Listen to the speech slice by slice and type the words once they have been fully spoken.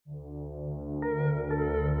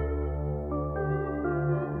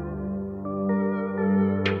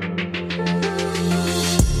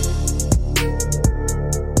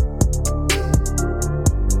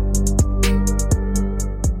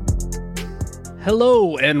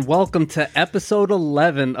Hello and welcome to episode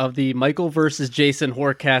 11 of the Michael vs. Jason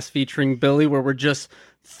Horrorcast featuring Billy, where we're just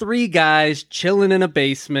three guys chilling in a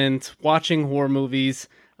basement watching horror movies,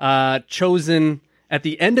 chosen at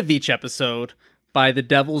the end of each episode by the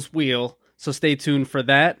Devil's Wheel. So stay tuned for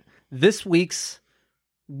that. This week's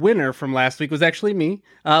winner from last week was actually me.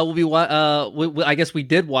 I guess we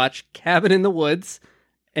did watch Cabin in the Woods,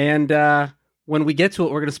 and when we get to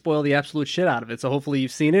it, we're going to spoil the absolute shit out of it. So hopefully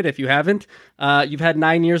you've seen it. If you haven't, you've had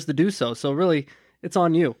 9 years to do so. So really, it's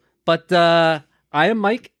on you. But I am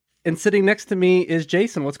Mike, and sitting next to me is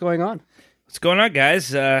Jason. What's going on? What's going on,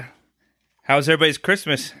 guys? How's everybody's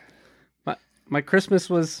Christmas? My Christmas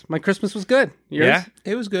was good. Yours? Yeah,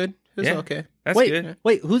 It was good. It was okay. That's good.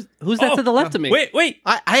 Wait, who's that to the left of me? Wait.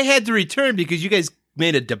 I had to return because you guys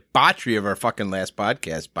made a debauchery of our fucking last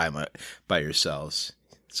podcast by yourselves.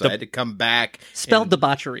 So I had to come back. Spelled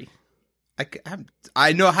debauchery.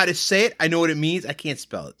 I know how to say it. I know what it means. I can't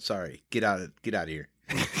spell it. Sorry. Get out of here.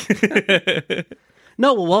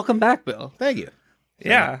 No, well, welcome back, Bill. Thank you.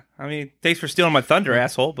 Yeah, I mean, thanks for stealing my thunder,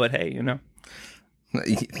 asshole. But hey, you know,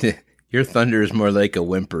 Your thunder is more like a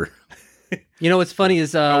whimper. You know what's funny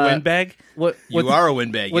is a windbag. You are a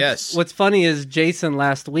windbag, yes. What's funny is Jason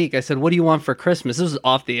last week, I said, "What do you want for Christmas?" This was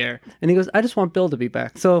off the air, and he goes, "I just want Bill to be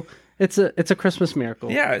back." So it's a Christmas miracle.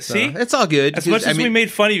 Yeah, see, It's all good. as much as we made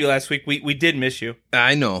fun of you last week, we did miss you.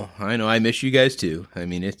 I know. I miss you guys too.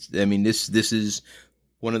 This is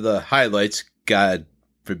one of the highlights. God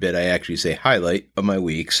forbid I actually say highlight of my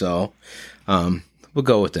week. So, we'll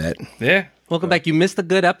go with that. Yeah. Welcome back. You missed a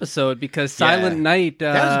good episode because Silent Night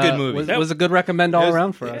that was a good movie. Was a good recommend all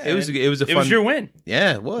around for us. It was a fun. It was your win.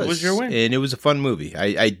 Yeah, it was. It was your win, and it was a fun movie.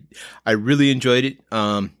 I really enjoyed it.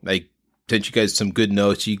 I sent you guys some good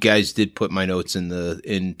notes. You guys did put my notes into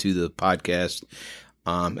the podcast,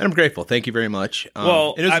 and I'm grateful. Thank you very much. It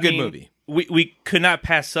was a good movie. We could not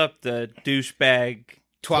pass up the douchebag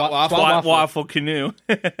Twat waffle canoe.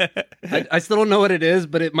 I still don't know what it is,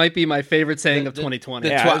 but it might be my favorite saying of 2020.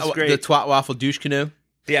 Yeah, it was great. The twat waffle douche canoe.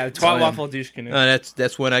 Yeah, the twat waffle douche canoe.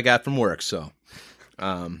 That's what I got from work. So,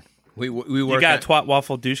 we work. You got a twat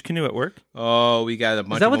waffle douche canoe at work? Oh, we got a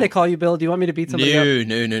bunch. Is that what they call you, Bill? Do you want me to beat somebody up?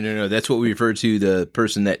 No. That's what we refer to the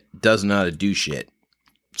person that doesn't know how to do shit.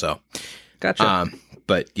 So, Gotcha.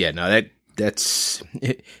 But yeah, no, that's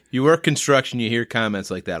you work construction. You hear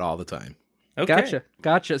comments like that all the time. Okay.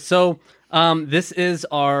 Gotcha. So, this is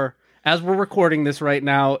as we're recording this right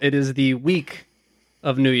now, it is the week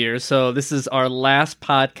of New Year's. So this is our last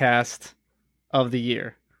podcast of the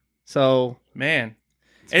year. So, Man,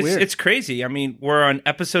 it's crazy. I mean, we're on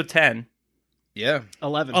episode 10. Yeah.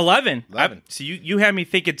 11. So you had me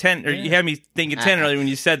thinking 10, or you had me thinking 10 earlier when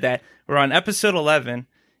you said that. We're on episode 11,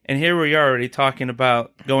 and here we are already talking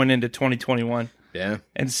about going into 2021. Yeah.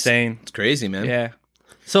 Insane. It's crazy, man. Yeah.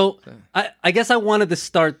 So I guess I wanted to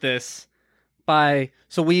start this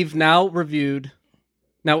so we've now reviewed.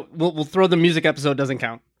 Now we'll throw the music episode, doesn't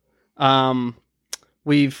count.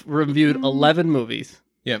 We've reviewed 11 movies.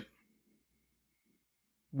 Yep.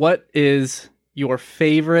 What is your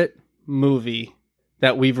favorite movie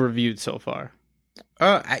that we've reviewed so far?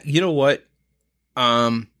 You know what?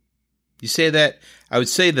 You say that, I would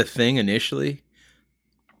say The Thing initially,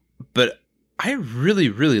 but I really,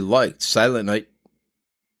 really liked Silent Night.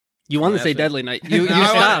 You wanted to say Deadly Night. You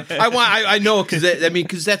stopped. I know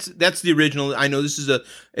because that's the original. I know this is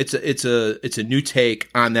it's a new take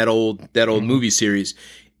on that old movie series,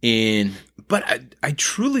 but I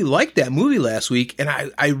truly liked that movie last week, and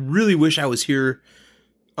I really wish I was here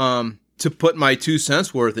to put my 2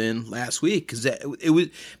 cents worth in last week because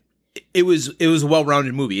it was a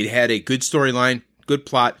well-rounded movie. It had a good storyline, good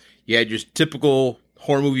plot. You had your typical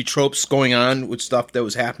horror movie tropes going on with stuff that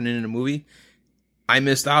was happening in a movie. I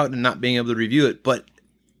missed out and not being able to review it, but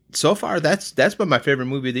so far that's been my favorite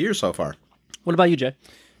movie of the year so far. What about you, Jay?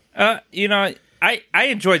 You know, I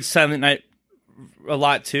enjoyed Silent Night a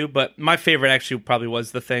lot too, but my favorite actually probably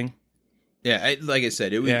was The Thing. Yeah, like I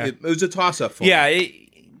said, it was a toss-up for me. Yeah,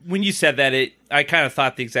 when you said that, I kind of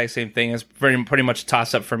thought the exact same thing. It's pretty much a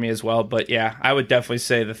toss-up for me as well, but yeah, I would definitely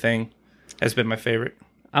say The Thing has been my favorite.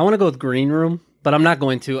 I want to go with Green Room, but I'm not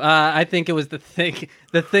going to. I think it was The Thing.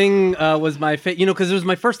 The Thing was my favorite, because it was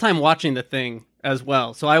my first time watching The Thing as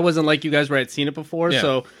well. So I wasn't like you guys where I'd seen it before. Yeah.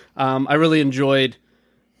 So I really enjoyed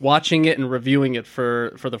watching it and reviewing it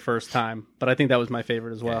for the first time. But I think that was my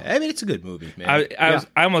favorite as well. I mean, it's a good movie, man. I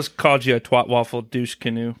almost called you a twat waffle douche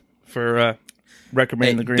canoe for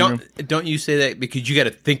recommending The Green Room. Don't you say that because you got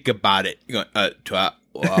to think about it. You go, twat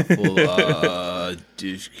waffle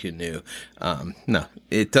douche canoe. No,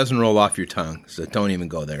 it doesn't roll off your tongue, so don't even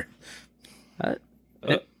go there.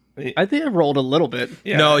 I think it rolled a little bit.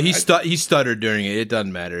 Yeah, No, he stuttered during it. It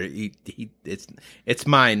doesn't matter. It's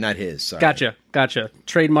mine, not his. Sorry. Gotcha.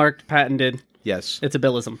 Trademarked, patented. Yes. It's a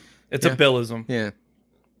billism. It's a billism. Yeah.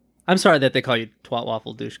 I'm sorry that they call you twat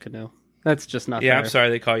waffle douche canoe. That's just not Yeah, fair. I'm sorry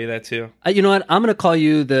they call you that too. You know what? I'm going to call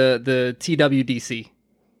you the TWDC.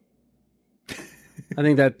 I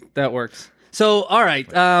think that works. So, all right.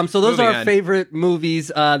 So those Moving are our on. favorite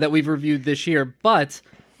movies that we've reviewed this year. But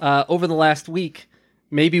over the last week,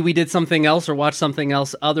 maybe we did something else or watched something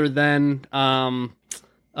else other than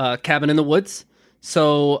Cabin in the Woods.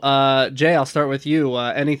 So, Jay, I'll start with you.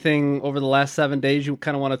 Anything over the last 7 days you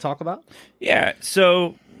kind of want to talk about? Yeah,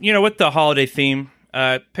 so, with the holiday theme,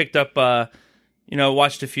 picked up,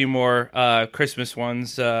 watched a few more Christmas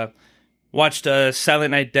ones. Watched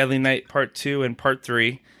Silent Night, Deadly Night Part 2 and Part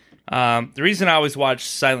 3. The reason I always watch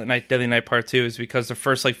Silent Night, Deadly Night Part 2 is because the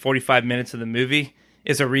first, 45 minutes of the movie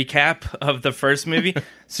is a recap of the first movie.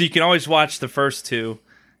 So you can always watch the first two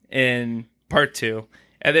in Part 2.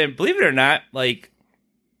 And then, believe it or not,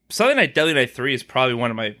 Silent Night, Deadly Night 3 is probably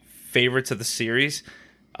one of my favorites of the series.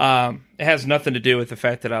 It has nothing to do with the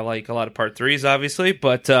fact that I like a lot of Part 3s, obviously,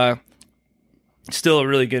 but still a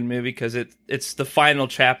really good movie because it's the final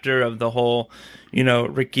chapter of the whole,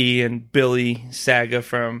 Ricky and Billy saga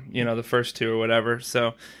from, the first two or whatever.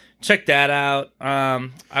 So check that out.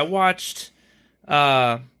 I watched,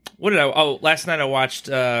 last night I watched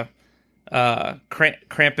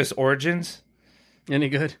Krampus Origins. Any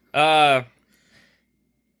good? No.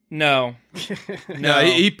 No,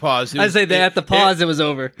 he paused. I'd say that at the pause, it was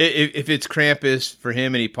over. If it's Krampus for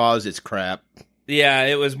him and he paused, it's crap. Yeah,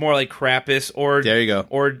 it was more like Krampus or There you go.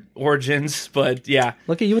 or Origins, but yeah.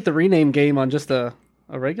 Look at you with the rename game on just a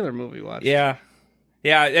regular movie watch. Yeah.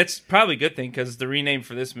 Yeah, it's probably a good thing because the rename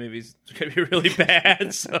for this movie is going to be really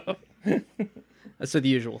bad. So, So the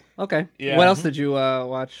usual. Okay. Yeah. What else did you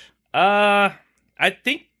watch? I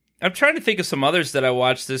think I'm trying to think of some others that I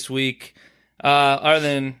watched this week, other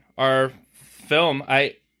than our film.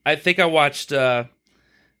 I think I watched.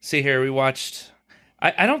 See here, we watched.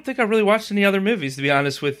 I don't think I really watched any other movies, to be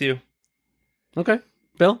honest with you. Okay.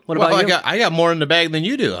 Bill, what about you? I got more in the bag than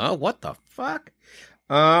you do. Oh, what the fuck?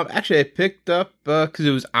 Actually, I picked up because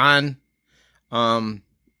it was on AMC,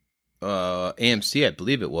 I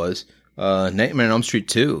believe it was Nightmare on Elm Street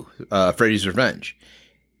 2, Freddy's Revenge,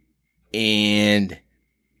 and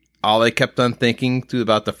all I kept on thinking through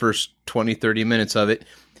about the first 20, 30 minutes of it,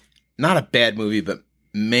 not a bad movie, but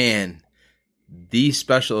man, these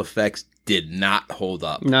special effects did not hold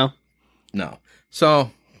up. No.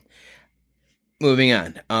 So, moving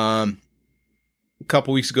on. A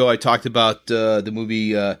couple weeks ago, I talked about the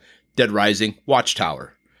movie Dead Rising,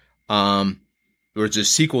 Watchtower. There was a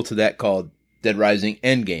sequel to that called Dead Rising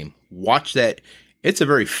Endgame. Watch that. It's a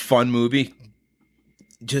very fun movie.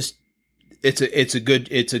 Just it's a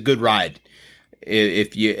good ride.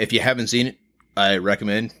 If you haven't seen it, I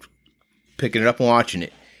recommend picking it up and watching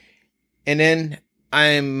it. And then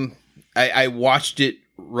I watched it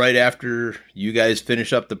right after you guys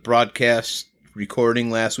finished up the broadcast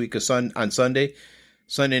recording last week on Sunday.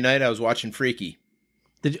 Sunday night, I was watching Freaky.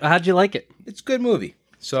 How'd you like it? It's a good movie.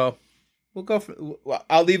 So we'll go.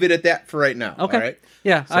 I'll leave it at that for right now. Okay. All right.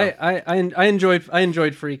 Yeah, So- I enjoyed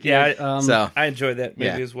Freaky. Yeah, I enjoyed that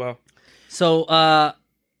movie as well. So I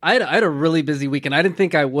had a really busy weekend. I didn't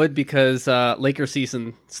think I would because Laker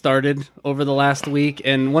season started over the last week,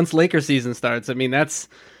 and once Laker season starts, I mean that's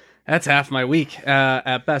half my week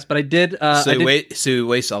at best. But I did. So you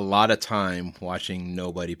waste a lot of time watching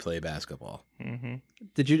nobody play basketball. Mm-hmm.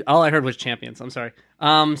 Did you? All I heard was Champions. I'm sorry.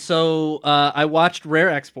 So I watched Rare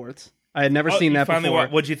Exports. I had never seen that before.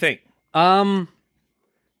 What'd you think? I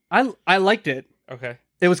liked it. Okay.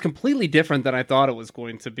 It was completely different than I thought it was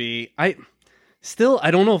going to be. I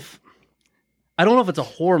don't know if it's a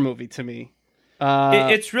horror movie to me.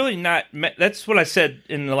 It's really not. That's what I said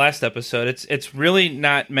in the last episode. It's really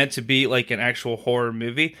not meant to be like an actual horror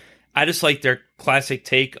movie. I just like their classic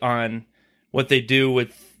take on what they do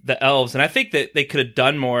with the elves, and I think that they could have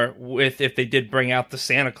done more with if they did bring out the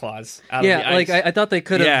Santa Claus. Out of the ice. I thought they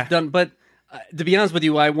could have done, but to be honest with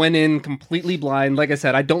you, I went in completely blind. Like I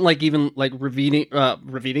said, I don't like even like reading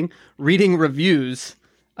reviews,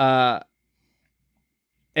 and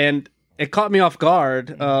it caught me off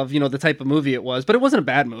guard of the type of movie it was, but it wasn't a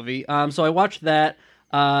bad movie. So I watched that.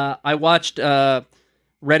 I watched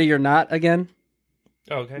Ready or Not again.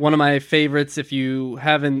 Okay. One of my favorites. If you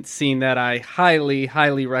haven't seen that, I highly,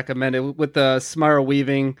 highly recommend it. With Samara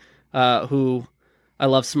Weaving, who I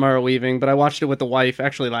love Samara Weaving, but I watched it with the wife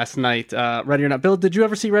actually last night. Ready or Not. Bill, did you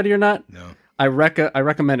ever see Ready or Not? No. I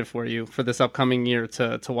recommend it for you for this upcoming year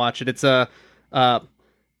to watch it. It's a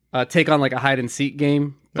take on like a hide and seek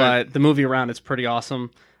game, but Right. the movie around it's pretty awesome.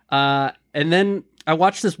 And then I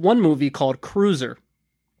watched this one movie called Cruiser,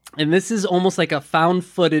 and this is almost like a found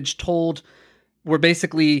footage told where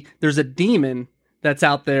basically there's a demon that's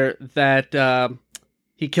out there that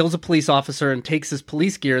he kills a police officer and takes his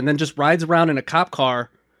police gear and then just rides around in a cop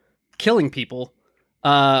car killing people.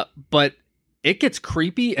 But it gets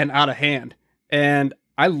creepy and out of hand. And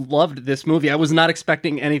I loved this movie. I was not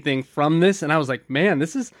expecting anything from this. And I was like, man,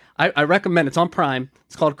 this is, I recommend it. It's on Prime.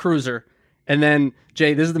 It's called Cruiser. And then,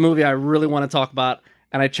 Jay, this is the movie I really want to talk about.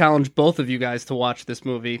 And I challenge both of you guys to watch this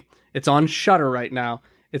movie. It's on Shudder right now.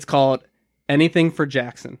 It's called Anything for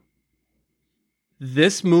Jackson.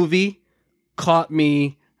 This movie caught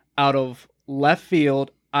me out of left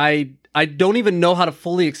field. I don't even know how to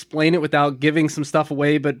fully explain it without giving some stuff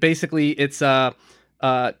away, but basically it's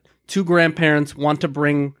two grandparents want to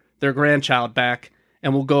bring their grandchild back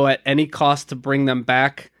and will go at any cost to bring them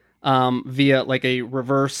back via like a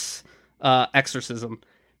reverse exorcism.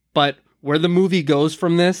 But where the movie goes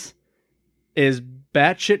from this is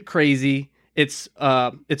batshit crazy. It's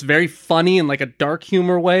very funny in like a dark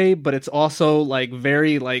humor way, but it's also like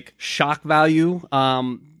very like shock value.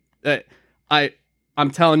 I'm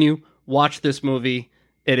telling you, watch this movie.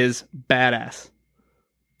 It is badass.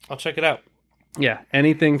 I'll check it out. Yeah,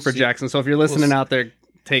 anything for Jackson. So if you're listening out there,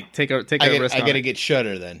 take a risk. I on gotta it. get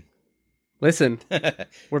Shudder then. Listen,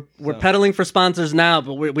 we're peddling for sponsors now,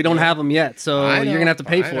 but we don't have them yet. So you're gonna have to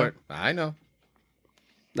pay for it. I know.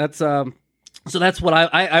 That's so that's what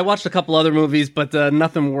I watched a couple other movies, but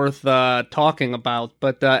nothing worth talking about.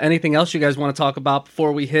 But anything else you guys want to talk about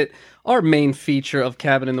before we hit our main feature of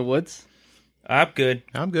Cabin in the Woods? I'm good.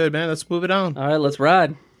 I'm good, man. Let's move it on. All right, let's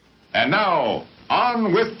ride. And now,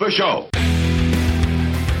 on with the show.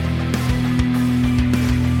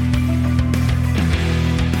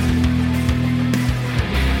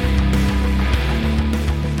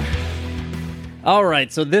 All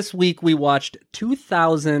right, so this week we watched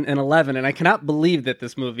 2011, and I cannot believe that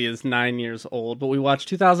this movie is 9 years old, but we watched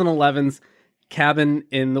 2011's Cabin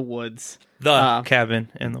in the Woods. The Cabin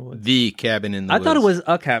in the Woods. The Cabin in the Woods. I thought it was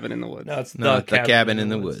A Cabin in the Woods. No, it's No, the Cabin in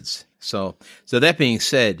the Woods. So that being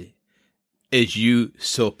said, as you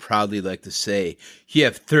so proudly like to say, you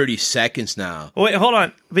have 30 seconds now. Wait, hold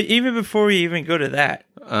on. But even before we even go to that,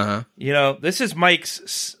 Uh-huh. this is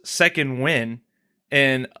Mike's second win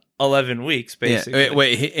in 11 weeks, basically. Yeah.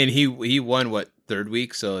 Wait, and he won what, third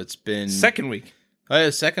week? So it's been Second week. Oh, yeah,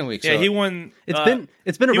 second week. Yeah, so, he won. It's been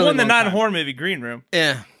a He really won the long time. non-horror movie Green Room.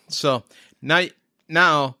 Yeah. So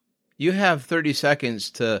now you have 30 seconds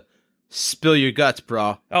to spill your guts,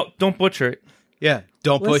 bro. Oh, don't butcher it. Yeah.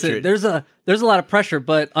 Don't Listen, butcher it. there's a lot of pressure,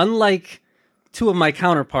 but unlike two of my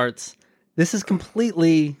counterparts, this is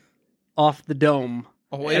completely off the dome.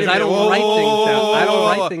 Oh, Because I don't write things down. I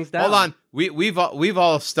don't write things down. Hold on. We've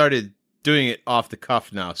all started doing it off the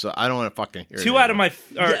cuff now, so I don't want to fucking hear it. Two out of my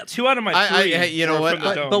three. you know were what? from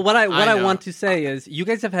the dome. But what I know. want to say is, you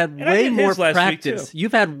guys have had And I way did more his last week, practice. too.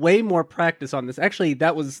 You've had way more practice on this. Actually,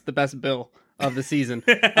 that was the best bill of the season.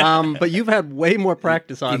 But you've had way more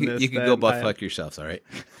practice on this. You can than go I butt have. fuck yourselves, all right?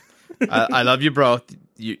 I love you, bro.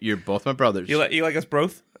 You're both my brothers. You like us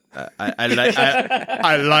both? I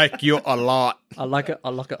like you a lot. I like it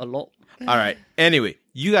a lot. All right. Anyway,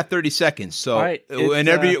 you got 30 seconds. So All right,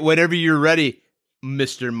 whenever you're ready,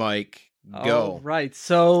 Mr. Mike, go. All right.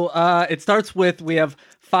 So it starts with we have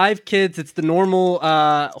 5 kids. It's the normal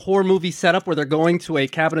horror movie setup where they're going to a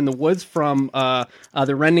cabin in the woods from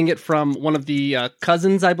they're renting it from one of the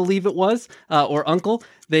cousins, I believe it was, or uncle.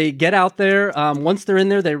 They get out there. Once they're in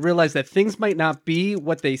there, they realize that things might not be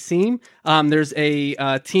what they seem. There's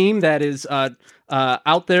a team that is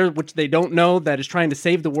out there, which they don't know, that is trying to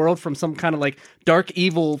save the world from some kind of like dark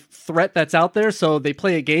evil threat that's out there. So they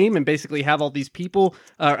play a game and basically have all these people,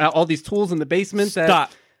 all these tools in the basement.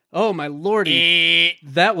 Stop. Oh my lordy,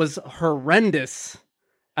 that was horrendous.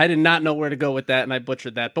 I did not know where to go with that, and I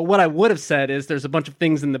butchered that. But what I would have said is there's a bunch of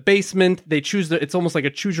things in the basement. They it's almost like a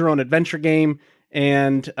choose your own adventure game,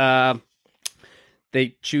 and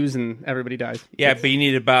they choose and everybody dies. Yeah, but you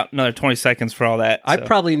need about another 20 seconds for all that. I so.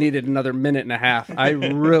 probably needed another minute and a half. I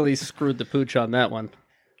really screwed the pooch on that one.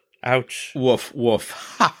 Ouch. Woof,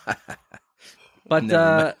 woof. But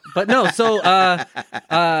no. So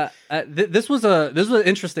this was an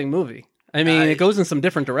interesting movie. I mean, it goes in some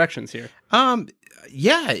different directions here.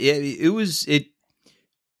 Yeah, it was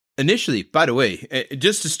initially. By the way,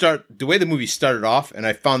 just to start, the way the movie started off, and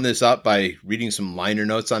I found this out by reading some liner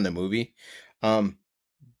notes on the movie.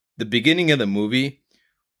 the beginning of the movie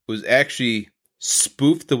was actually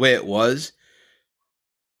spoofed the way it was.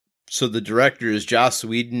 So the director is Joss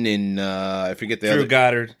Whedon and I forget the Drew other.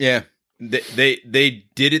 Goddard. Yeah, they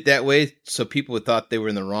did it that way so people thought they were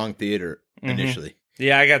in the wrong theater initially.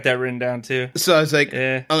 Yeah, I got that written down too. So I was like,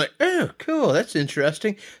 Yeah. I'm like, oh, cool, that's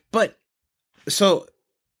interesting. But so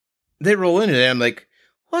they roll into it. I'm like,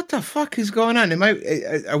 what the fuck is going on?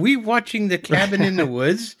 Are we watching The Cabin in the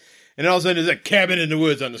Woods? And all of a sudden, there's a Cabin in the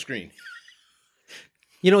Woods on the screen.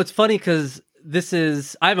 You know, it's funny because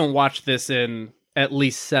I haven't watched this in at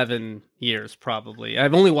least 7 years, probably.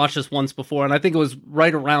 I've only watched this once before, and I think it was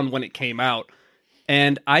right around when it came out.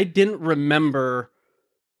 And I didn't remember.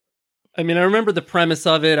 I mean, I remember the premise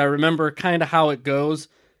of it. I remember kind of how it goes,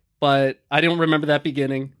 but I didn't remember that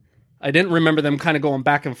beginning. I didn't remember them kind of going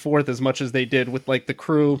back and forth as much as they did with like the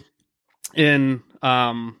crew in,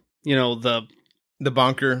 the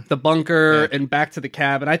bunker. Yeah. And back to the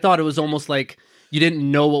cabin. I thought it was almost like you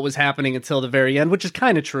didn't know what was happening until the very end, which is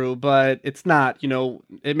kind of true, but it's not,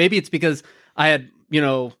 maybe it's because I had,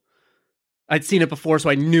 I'd seen it before, so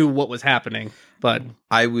I knew what was happening, but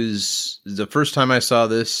the first time I saw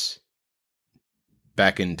this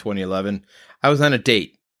back in 2011, I was on a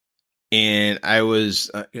date and I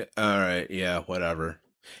was, all right, yeah, whatever.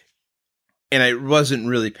 And I wasn't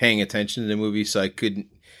really paying attention to the movie, so I couldn't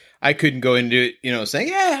go into it, saying,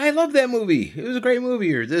 yeah, I love that movie. It was a great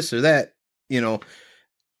movie or this or that.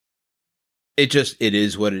 It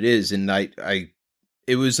is what it is. And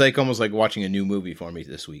it was like almost like watching a new movie for me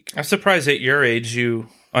this week. I'm surprised at your age you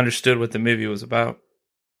understood what the movie was about.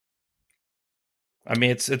 I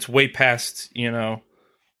mean, it's way past, the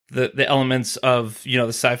elements of, the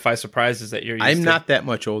sci-fi surprises that you're used to. I'm not that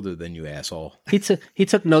much older than you, asshole. He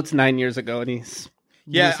took notes 9 years ago and he's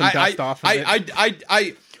blew some dust off of it.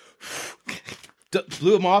 I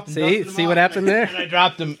blew him off. See what happened there? And I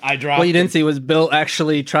dropped him. What you didn't see was Bill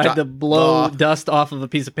actually tried to blow dust off of a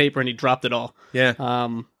piece of paper and he dropped it all. Yeah.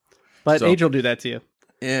 But Age will do that to you.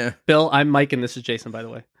 Yeah. Bill, I'm Mike and this is Jason, by the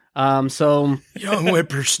way. Young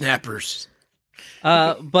whippersnappers.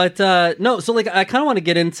 No, so like I kind of want to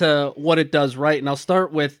get into what it does right, and I'll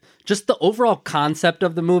start with just the overall concept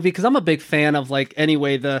of the movie because I'm a big fan of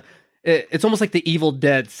it's almost like the Evil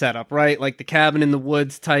Dead setup, right? Like the cabin in the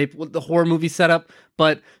woods type, the horror movie setup,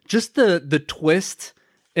 but just the twist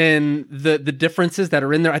and the differences that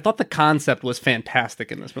are in there. I thought the concept was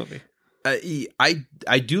fantastic in this movie.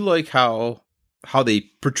 I do like how they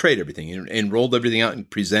portrayed everything and rolled everything out and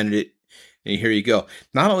presented it. And here you go.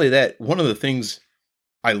 Not only that, one of the things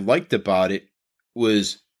I liked about it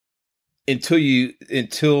was until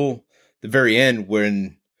the very end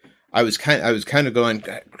when I was kind of going,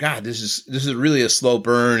 God, this is really a slow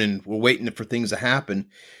burn, and we're waiting for things to happen.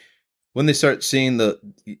 When they start seeing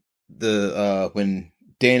when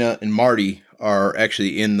Dana and Marty are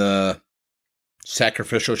actually in the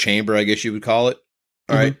sacrificial chamber, I guess you would call it.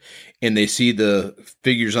 All right. And they see the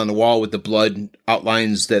figures on the wall with the blood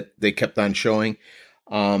outlines that they kept on showing.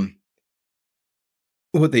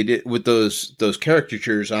 What they did with those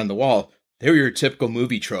caricatures on the wall, they were your typical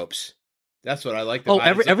movie tropes. That's what I liked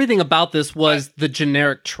about it. Everything about this was the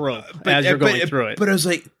generic trope as you're going through it. But I was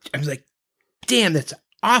like, damn, that's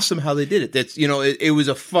awesome how they did it. That's, it was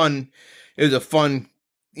a fun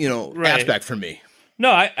aspect for me.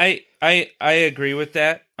 No, I agree with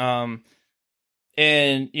that.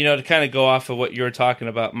 And, to kind of go off of what you were talking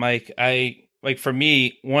about, Mike, for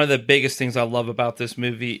me, one of the biggest things I love about this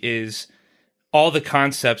movie is all the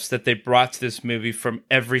concepts that they brought to this movie from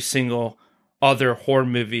every single other horror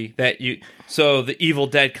movie so the Evil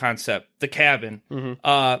Dead concept, the cabin,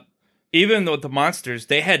 even though the monsters,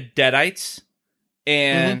 they had deadites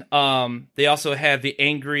and, they also had the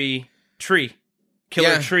angry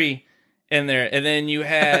killer tree in there. And then you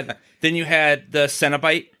had, the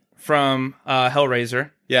Cenobite from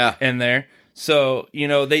Hellraiser in there. So,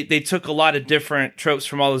 they took a lot of different tropes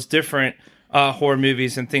from all those different horror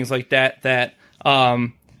movies and things like that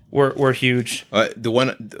were huge. The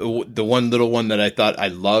one little one that I thought I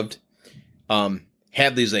loved,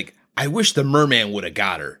 Hadley's like, I wish the merman would have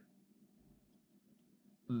got her.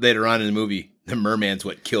 Later on in the movie, the merman's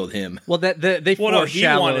what killed him. Well, they foreshadowed. He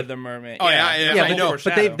wanted the merman. Oh, yeah, I know.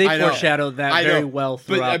 But they foreshadowed that very well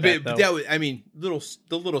throughout that was,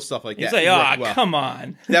 the little stuff like He's that. He's like, come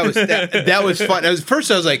on. That was fun.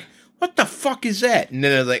 First I was like, what the fuck is that? And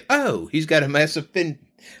then I was like, oh, he's got a massive fin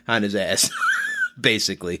on his ass,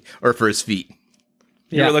 basically, or for his feet.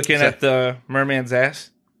 You were looking at the merman's ass?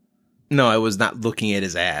 No, I was not looking at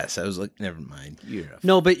his ass. I was like, never mind.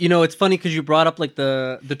 No, but it's funny because you brought up like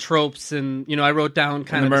the tropes, and I wrote down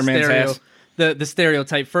kind of the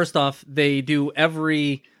stereotype. First off, they do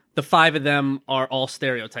every the 5 of them are all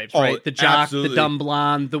stereotypes, Oh, right? The jock, absolutely. the dumb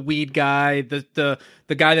blonde, the weed guy, the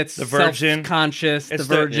guy that's The virgin. self-conscious, the It's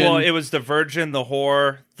virgin. well, it was the virgin, the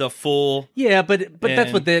whore, the fool. Yeah, but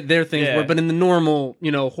that's And- what their things yeah. were. But in the normal,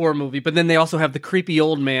 horror movie, but then they also have the creepy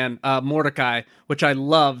old man, Mordecai, which I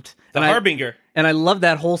loved. The and harbinger. And I love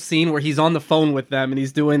that whole scene where he's on the phone with them and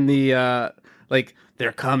he's doing the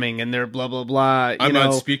they're coming and they're blah blah blah. I'm on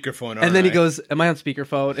speakerphone. And then he goes, "Am I on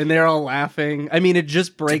speakerphone?" And they're all laughing. I mean, it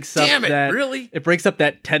just breaks up Damn it, that really? It breaks up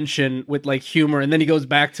that tension with like humor. And then he goes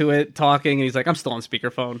back to it talking, and he's like, "I'm still on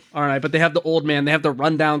speakerphone." All right, but they have the old man, they have the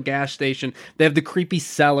rundown gas station, they have the creepy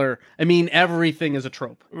cellar. I mean, everything is a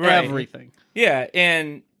trope. Right. Everything. Yeah,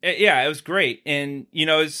 and it was great. And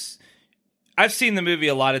I've seen the movie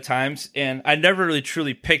a lot of times, and I never really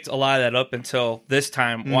truly picked a lot of that up until this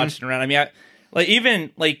time watching around. I mean,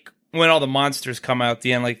 even when all the monsters come out at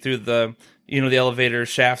the end, like through the the elevator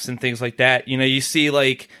shafts and things like that. You see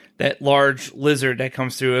like that large lizard that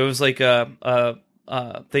comes through. It was like a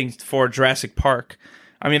thing for Jurassic Park.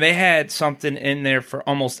 I mean, they had something in there for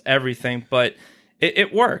almost everything, but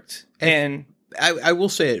it worked. And I will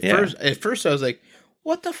say at first I was like,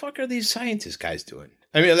 what the fuck are these scientist guys doing?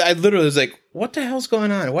 I mean, I literally was like, what the hell's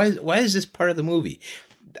going on? Why is this part of the movie?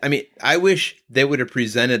 I mean, I wish they would have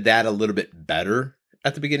presented that a little bit better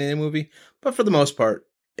at the beginning of the movie, but for the most part,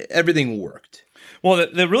 everything worked. Well,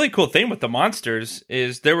 the really cool thing with the monsters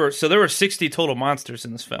is there were 60 total monsters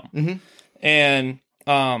in this film, and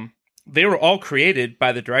they were all created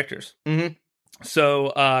by the directors. Mhm.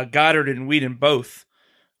 So Goddard and Whedon both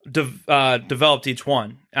developed each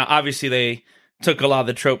one. Obviously, they took a lot of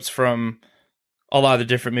the tropes from a lot of the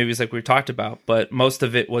different movies like we talked about, but most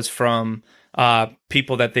of it was from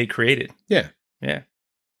people that they created. Yeah.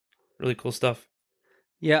 Really cool stuff.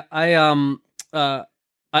 Yeah, I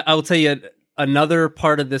will tell you another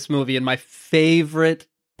part of this movie, and my favorite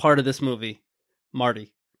part of this movie,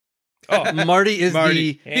 Marty. Oh, Marty is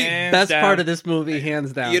Marty. the Hands best down. part of this movie,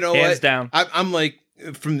 hands down. You know Hands what? down. I'm like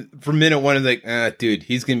from minute one, I'm like, dude,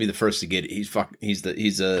 he's gonna be the first to get it.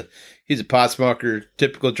 He's a pot smoker,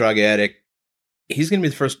 typical drug addict. He's gonna be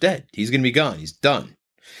the first dead. He's gonna be gone. He's done.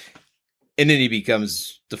 And then he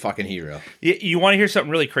becomes the fucking hero. You want to hear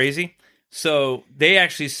something really crazy? So they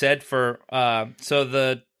actually said for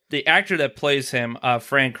the actor that plays him,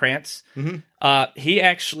 Fran Krantz, he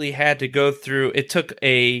actually had to go through. It took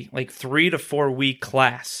a 3 to 4 week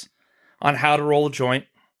class on how to roll a joint,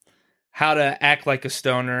 how to act like a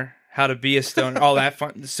stoner, how to be a stoner, all that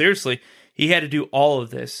fun. Seriously, he had to do all of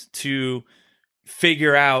this to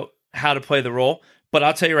figure out how to play the role. But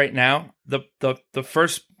I'll tell you right now, the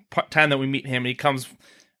first time that we meet him, he comes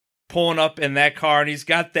pulling up in that car, and he's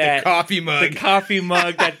got that Coffee mug. the coffee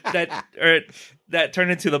mug that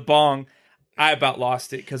turned into the bong. I about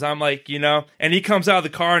lost it because I'm like, and he comes out of the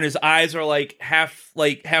car and his eyes are half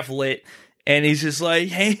lit, and he's just like,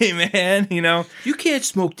 "Hey, man, You can't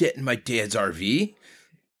smoke that in my dad's RV.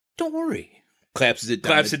 Don't worry." Claps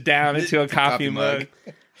it down into a coffee mug.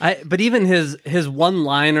 But even his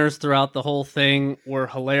one-liners throughout the whole thing were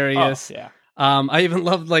hilarious. Oh, yeah. I even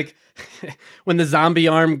loved when the zombie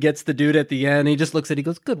arm gets the dude at the end. He just looks at, he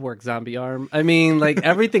goes, "Good work, zombie arm." I mean,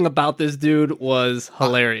 everything about this dude was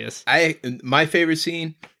hilarious. My favorite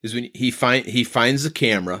scene is when he finds the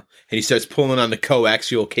camera and he starts pulling on the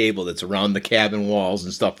coaxial cable that's around the cabin walls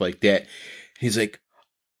and stuff like that. He's like,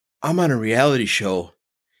 "I'm on a reality show,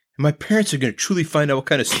 and my parents are going to truly find out what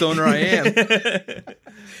kind of stoner I am."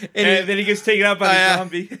 And then he gets taken out by the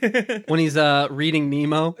zombie. When he's reading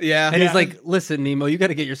Nemo, Yeah. and he's like, "Listen, Nemo, you got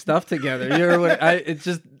to get your stuff together." It's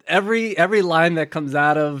just every line that comes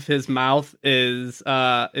out of his mouth is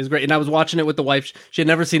great. And I was watching it with the wife; she had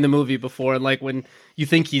never seen the movie before. And when you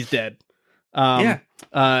think he's dead,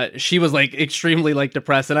 she was extremely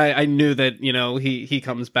depressed, and I knew that he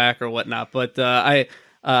comes back or whatnot. But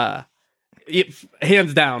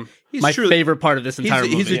hands down, my favorite part of this entire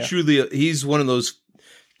movie. He's one of those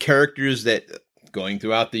characters that going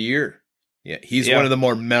throughout the year. Yeah, he's one of the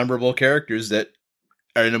more memorable characters that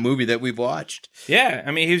are in a movie that we've watched. Yeah, I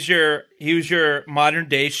mean, he was your modern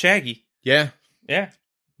day Shaggy. Yeah. Yeah,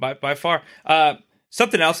 by far.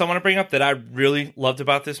 Something else I want to bring up that I really loved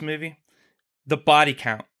about this movie, the body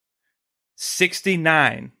count.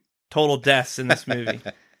 69 total deaths in this movie.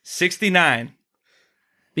 69.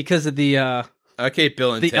 Because of the Okay,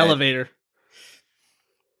 Bill and the Ted. elevator.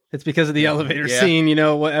 It's because of the elevator scene,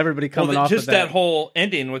 what everybody coming off just of that. that whole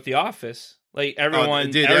ending with The Office.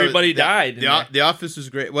 Everybody died. The Office was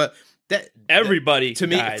great. Well, Everybody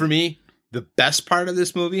died. For me, the best part of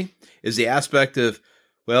this movie is the aspect of,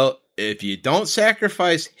 well, if you don't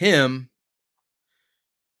sacrifice him,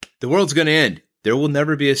 the world's going to end. there will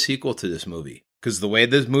never be a sequel to this movie. Because the way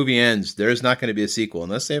this movie ends, there's not going to be a sequel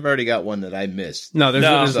unless they've already got one that I missed. No,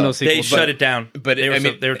 there's no sequel. They shut it down. But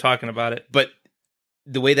they were talking about it. But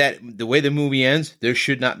the way the movie ends, there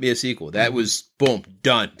should not be a sequel. That was boom,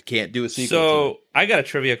 done. Can't do a sequel. So I got a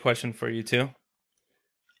trivia question for you too.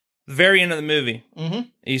 The very end of the movie,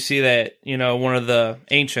 you see that one of the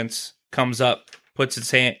ancients comes up, puts its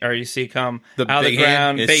hand, or you see come out of the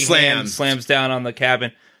ground, big hand slams down on the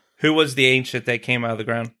cabin. Who was the ancient that came out of the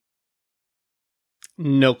ground?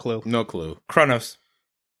 No clue. No clue. Kronos.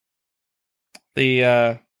 He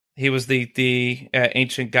was the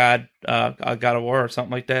ancient god, god of war or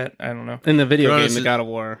something like that. I don't know. In the video Kronos game, the God of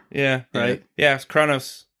War. Yeah. Right? Yeah, it's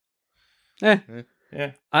Kronos. Yeah.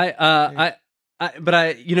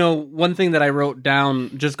 But one thing that I wrote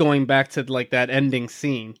down, just going back to like that ending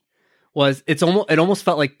scene, was it almost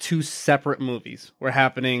felt like two separate movies were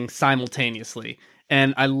happening simultaneously.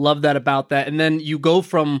 And I love that about that. And then you go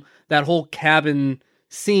from that whole cabin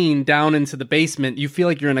scene down into the basement. You feel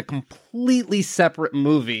like you're in a completely separate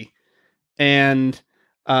movie. And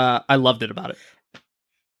I loved it about it.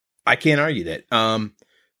 I can't argue that.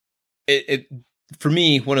 For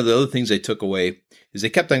me, one of the other things I took away is they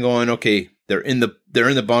kept on going, okay, they're in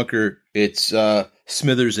the bunker. It's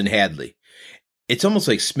Smithers and Hadley. It's almost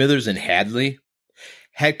like Smithers and Hadley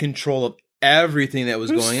had control of everything that was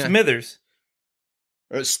going on. Smithers?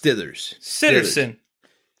 Or Stithers. Sitterson.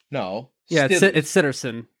 No. Yeah, it's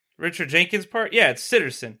Sitterson. Richard Jenkins' part? Yeah, it's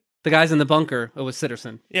Sitterson. The guys in the bunker, it was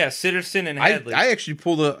Sitterson. Yeah, Sitterson and Hadley. I actually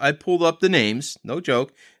pulled up the names. No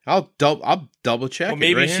joke. I'll double check. Well,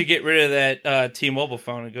 maybe you should get rid of that T-Mobile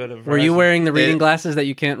phone and go to Verizon. Were you wearing the reading glasses that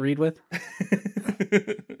you can't read with?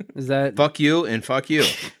 Is that fuck you and fuck you?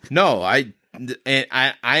 No, I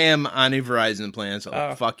am on a Verizon plan,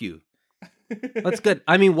 so fuck you. That's good.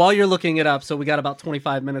 I mean, while you're looking it up, so we got about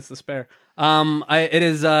 25 minutes to spare. It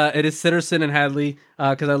is Sitterson and Hadley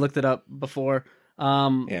because I looked it up before.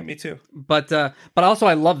 Yeah, me too. But also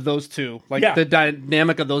I love those two, like the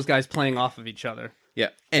dynamic of those guys playing off of each other. Yeah.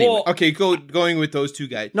 Anyway, okay, going with those two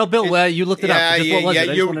guys. No, Bill, you looked it up. What was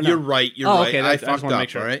it? You're right. You're right. Okay, I fucked up. Make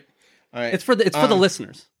sure. All right. It's for the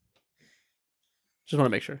listeners. Just want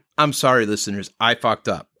to make sure. I'm sorry, listeners. I fucked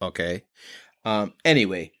up. Okay.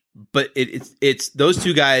 Anyway, but it's those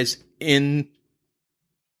two guys in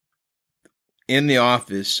the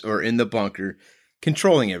office or in the bunker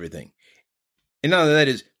controlling everything. And now that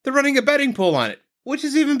is, they're running a betting pool on it, which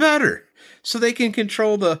is even better. So they can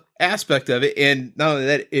control the aspect of it. And not only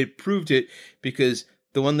that, it proved it because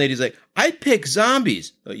the one lady's like, I pick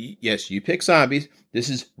zombies. Oh, yes, you pick zombies. This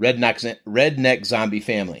is redneck zombie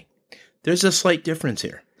family. There's a slight difference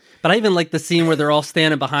here. But I even like the scene where they're all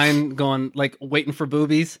standing behind going, like, waiting for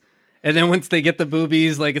boobies. And then once they get the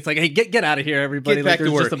boobies, like, it's like, hey, get out of here, everybody. Get back there's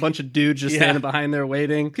to work. Just a bunch of dudes just standing behind there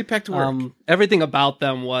waiting. Get back to work. Everything about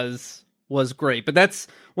them was great. But that's,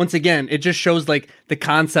 once again, it just shows, like, the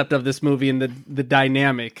concept of this movie and the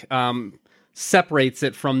dynamic separates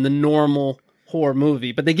it from the normal horror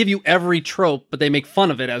movie. But they give you every trope, but they make fun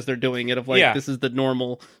of it as they're doing it, of, like, this is the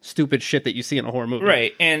normal, stupid shit that you see in a horror movie.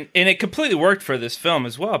 Right. And it completely worked for this film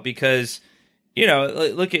as well, because, you know,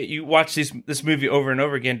 look at, you watch this movie over and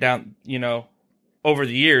over again down, you know, over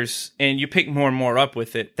the years, and you pick more and more up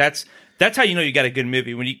with it. That's how you know you got a good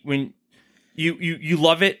movie, when you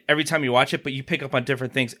love it every time you watch it, but you pick up on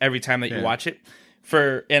different things every time that you watch it.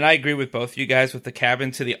 And I agree with both you guys with the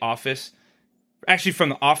cabin to the office. Actually, from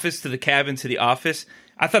the office to the cabin to the office,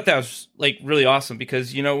 I thought that was, like, really awesome,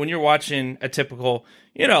 because, you know, when you're watching a typical,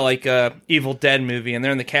 you know, like a Evil Dead movie and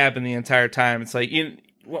they're in the cabin the entire time, it's like,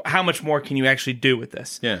 how much more can you actually do with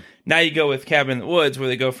this? Yeah. Now you go with Cabin in the Woods, where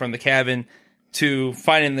they go from the cabin to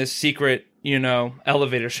finding this secret, you know,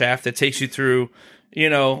 elevator shaft that takes you through, you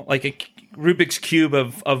know, like a Rubik's Cube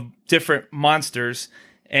of different monsters,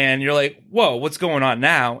 and you're like, whoa, what's going on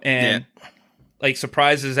now? And like,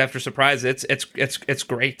 surprises after surprises, it's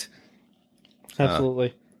great.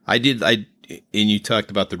 Absolutely. And you talked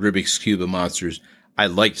about the Rubik's Cube of monsters. I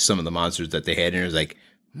liked some of the monsters that they had, and it was like,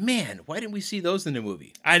 man, why didn't we see those in the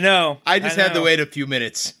movie? I know. I just had to wait a few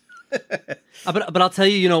minutes. But I'll tell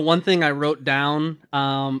you, you know, one thing I wrote down,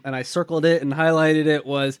 and I circled it and highlighted it,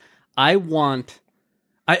 was I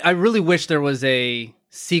really wish there was a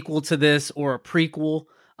sequel to this or a prequel.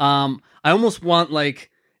 I almost want, like,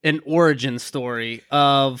 an origin story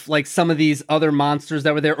of, like, some of these other monsters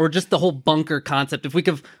that were there, or just the whole bunker concept. If we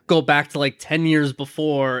could go back to, like, 10 years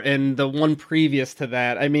before and the one previous to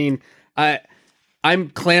that. I mean, I'm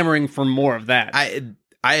clamoring for more of that.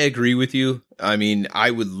 I agree with you. I mean, I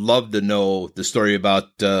would love to know the story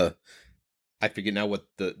about I forget now what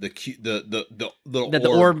the little The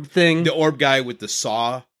orb thing. the orb guy with the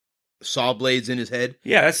saw blades in his head.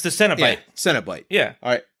 Yeah, that's the Cenobite. Yeah, Cenobite. Yeah.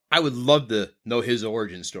 All right. I would love to know his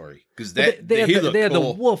origin story because they had,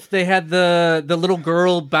 the wolf. They had the little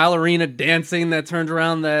girl ballerina dancing that turned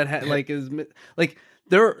around that had,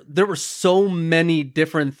 there were so many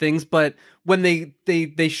different things. But when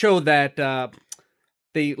they show that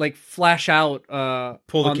they like flash out,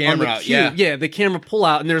 pull the camera out, the camera pull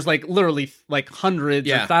out, and there's like literally like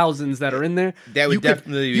hundreds or thousands that are in there. That would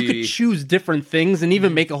you could choose different things and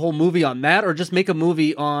even make a whole movie on that, or just make a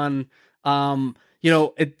movie on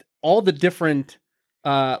all the different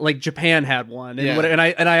like Japan had one, and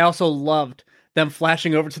I also loved them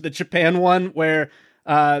flashing over to the Japan one where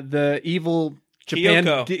the evil Japan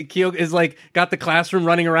Kyoko is like got the classroom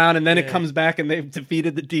running around, and then it comes back and they've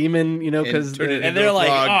defeated the demon, because they're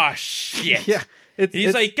like, oh shit, yeah.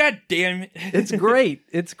 He's like, God damn it! It's great,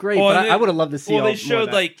 well, but I would have loved to see. Well, they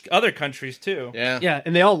showed like other countries too. Yeah,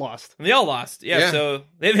 and they all lost. Yeah. So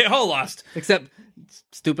they all lost, except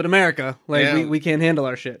stupid America. Like we can't handle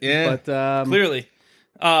our shit. Yeah, but clearly,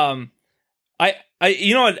 I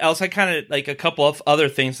you know what else? I kind of like a couple of other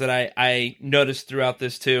things that I noticed throughout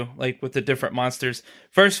this too, like with the different monsters.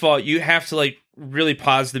 First of all, you have to like really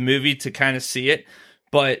pause the movie to kind of see it.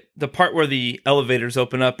 But the part where the elevators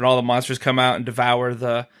open up and all the monsters come out and devour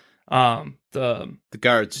the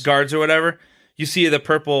guards or whatever, you see the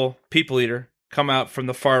purple people eater come out from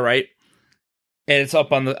the far right, and it's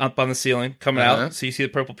up on the ceiling coming out. So you see the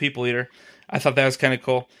purple people eater. I thought that was kind of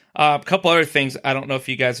cool. A couple other things I don't know if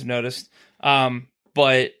you guys have noticed,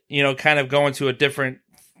 but kind of going to a different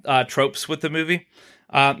tropes with the movie.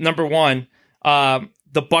 Number one,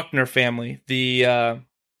 the Buckner family, they're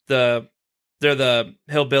the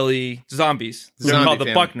hillbilly zombies. They're called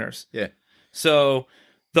the Buckners. Yeah. So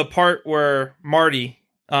the part where Marty,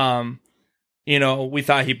 we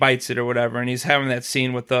thought he bites it or whatever, and he's having that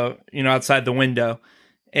scene with the, outside the window,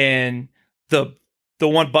 and the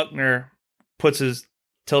one Buckner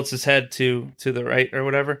tilts his head to the right or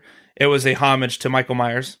whatever. It was a homage to Michael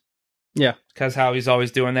Myers. Yeah. Because how he's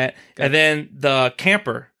always doing that. Okay. And then the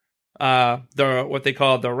camper, what they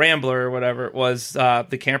call the Rambler or whatever it was,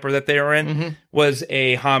 the camper that they were in, was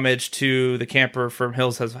a homage to the camper from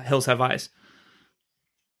Hills Have Eyes.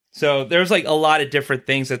 So there's like a lot of different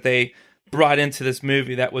things that they brought into this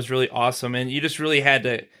movie that was really awesome, and you just really had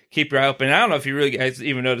to keep your eye open. I don't know if you really guys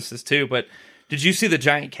even noticed this too, but did you see the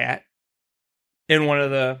giant cat in one of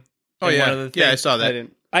the? One of the things? Yeah, I saw that. I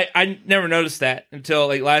didn't. I never noticed that until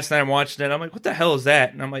like last night. I'm watching it. I'm like, what the hell is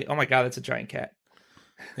that? And I'm like, oh my god, that's a giant cat.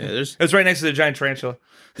 Yeah, it's right next to the giant tarantula.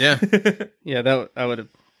 Yeah, yeah. That I would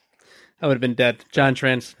have been dead. Giant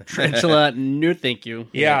tarantula. No, thank you.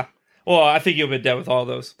 Yeah. Well, I think you've been dead with all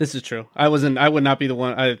those. This is true. I would not be the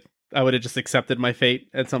one. I would have just accepted my fate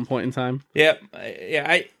at some point in time. Yeah.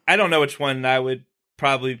 I don't know which one I would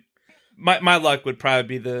probably. My luck would probably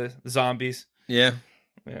be the zombies. Yeah.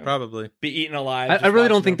 Probably be eaten alive. I really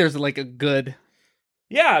don't think there's like a good.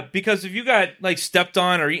 Yeah, because if you got like stepped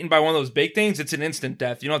on or eaten by one of those big things, it's an instant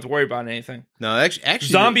death. You don't have to worry about anything. No, actually,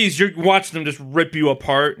 zombies, you're watching them just rip you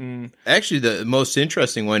apart. And actually, the most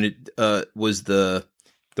interesting one was the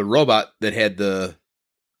robot that had the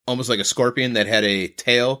almost like a scorpion that had a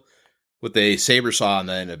tail with a saber saw on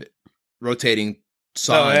the end of it, rotating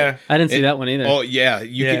saw. Oh yeah, I didn't see that one either. Oh yeah,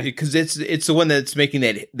 because it's the one that's making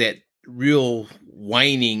that real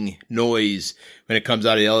whining noise when it comes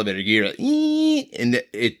out of the elevator. You're like, and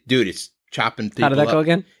it's chopping people. How did that go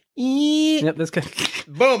again? Yep, that's good.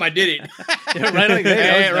 Boom! I did it. Right on,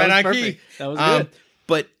 right on key. That was good.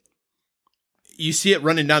 But you see it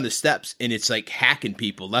running down the steps, and it's like hacking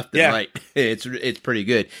people left and right. It's pretty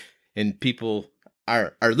good, and people,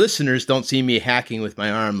 our listeners, don't see me hacking with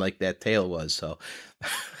my arm like that tail was. So.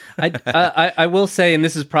 I will say, and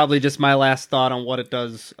this is probably just my last thought on what it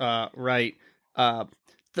does right. The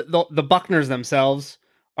Buckners themselves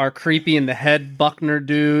are creepy, and the head Buckner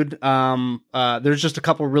dude. There's just a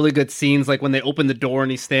couple really good scenes, like when they open the door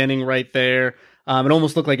and he's standing right there. It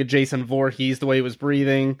almost looked like a Jason Voorhees the way he was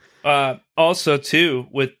breathing. Also, too,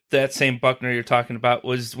 with that same Buckner you're talking about,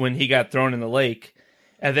 was when he got thrown in the lake,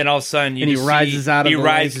 and then all of a sudden he rises out of the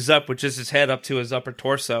rises up with just his head up to his upper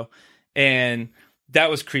torso, and that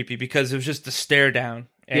was creepy because it was just the stare down,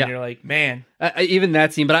 and you're like, man. Even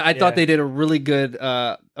that scene, but I thought they did a really good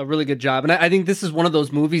job, and I think this is one of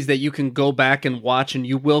those movies that you can go back and watch, and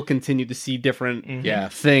you will continue to see different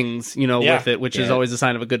things, with it, which is always a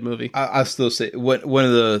sign of a good movie. I'll still say one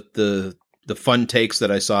of the fun takes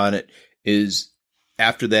that I saw in it is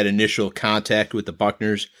after that initial contact with the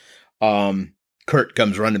Buckners, Kurt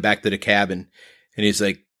comes running back to the cabin, and he's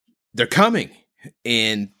like, they're coming,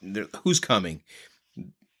 and who's coming?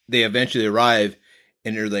 They eventually arrive,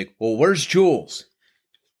 and they're like, "Well, where's Jules?"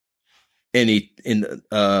 And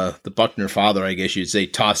the Buckner father, I guess you'd say,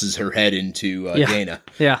 tosses her head into Dana.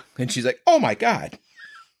 Yeah. And she's like, "Oh my God."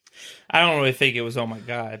 I don't really think it was, oh my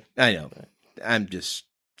God. I know. I'm just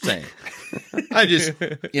saying. I just,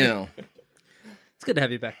 It's good to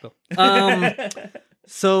have you back, Bill.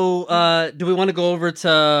 So, do we want to go over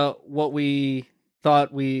to what we thought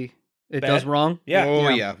it Bad? does wrong? Yeah. Oh,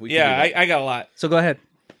 yeah. We can do that. I got a lot. So go ahead.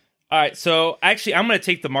 All right, so actually, I'm going to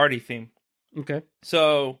take the Marty theme. Okay.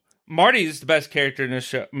 So Marty is the best character in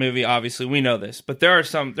this movie. Obviously, we know this, but there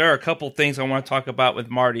are a couple things I want to talk about with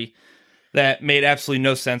Marty that made absolutely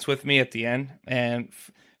no sense with me at the end, and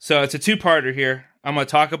so it's a two-parter here. I'm going to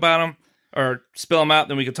talk about them or spill them out,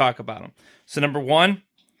 then we can talk about them. So number one,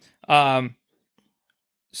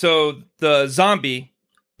 so the zombie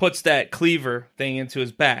puts that cleaver thing into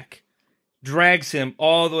his back, drags him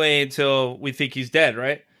all the way until we think he's dead,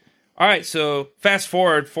 right? All right, so fast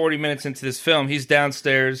forward 40 minutes into this film, he's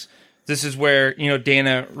downstairs. This is where,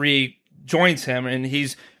 Dana rejoins him, and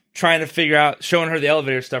he's trying to figure out, showing her the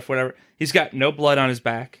elevator stuff, whatever. He's got no blood on his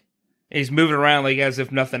back. He's moving around like as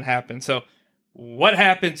if nothing happened. So what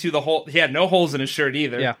happened to the hole? He had no holes in his shirt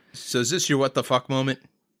either. Yeah. So is this your what the fuck moment?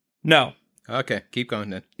 No. Okay, keep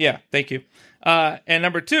going then. Yeah, thank you. And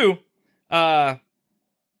number two, they're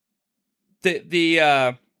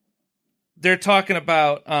talking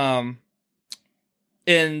about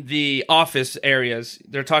in the office areas.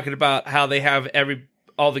 They're talking about how they have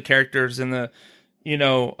all the characters in the in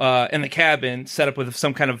the cabin set up with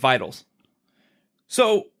some kind of vitals.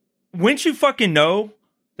 So wouldn't you fucking know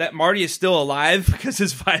that Marty is still alive because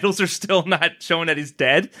his vitals are still not showing that he's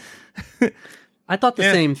dead? I thought the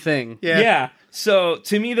same thing. Yeah. So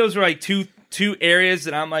to me, those were like two areas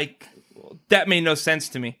that I'm like, that made no sense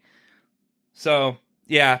to me. So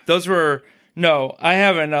yeah, those were no. I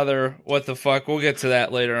have another what the fuck. We'll get to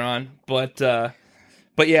that later on. But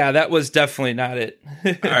yeah, that was definitely not it.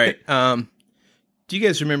 All right. Do you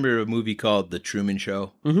guys remember a movie called The Truman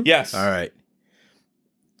Show? Mm-hmm. Yes. All right.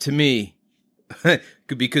 To me,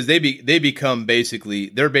 because they're basically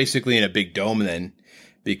in a big dome then,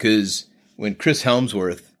 because when Chris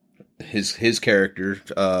Helmsworth, his character,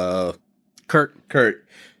 Kurt,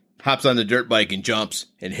 hops on the dirt bike and jumps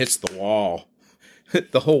and hits the wall,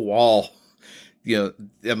 the whole wall,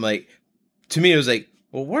 I'm like, to me it was like,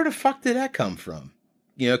 well, where the fuck did that come from?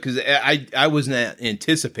 Because I wasn't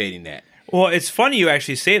anticipating that. Well, it's funny you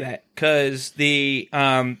actually say that because the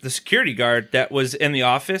security guard that was in the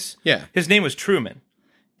office, his name was Truman,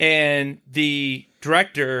 and the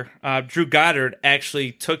director Drew Goddard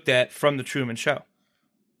actually took that from the Truman Show.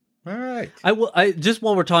 All right. I just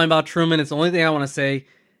while we're talking about Truman, it's the only thing I want to say.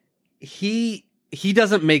 He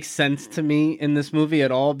doesn't make sense to me in this movie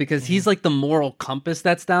at all because he's like the moral compass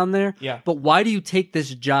that's down there. Yeah. But why do you take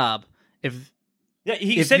this job if? Yeah,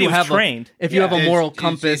 he said he was trained. If you have a moral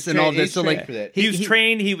compass and all this, so like he was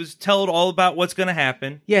trained, he was told all about what's going to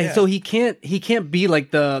happen. Yeah, so he can't be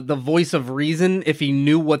like the voice of reason if he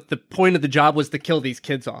knew what the point of the job was to kill these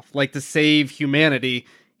kids off, like to save humanity.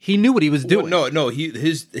 He knew what he was doing. No.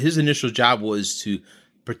 His initial job was to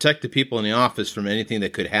protect the people in the office from anything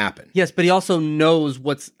that could happen. Yes, but he also knows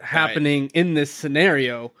what's happening in this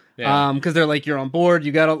scenario. Because they're like, you're on board,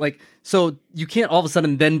 you gotta like, so you can't all of a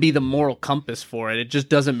sudden then be the moral compass for it. It just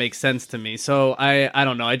doesn't make sense to me. So I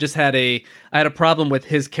don't know. I just had a problem with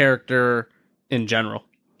his character in general.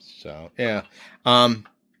 So yeah,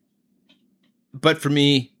 but for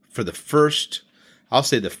me, I'll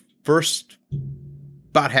say the first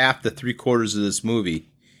about half to 3/4 of this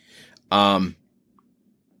movie, one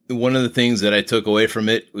of the things that I took away from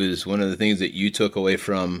it was one of the things that you took away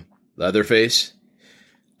from Leatherface.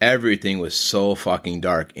 Everything was so fucking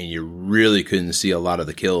dark, and you really couldn't see a lot of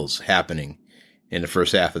the kills happening in the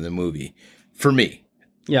first half of the movie. For me.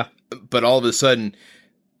 Yeah. But all of a sudden,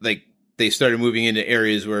 like, they started moving into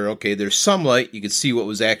areas where, okay, there's some light, you could see what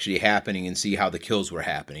was actually happening and see how the kills were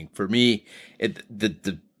happening. For me,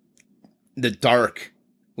 the dark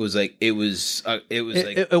was like, it was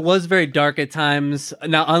very dark at times.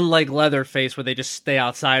 Now, unlike Leatherface, where they just stay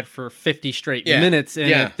outside for 50 straight minutes,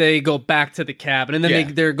 and they go back to the cabin, and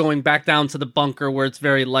then they're going back down to the bunker where it's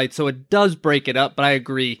very light. So it does break it up. But I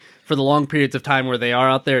agree, for the long periods of time where they are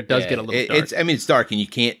out there, it does get a little dark. It's dark, and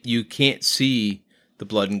you can't see the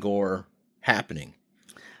blood and gore happening.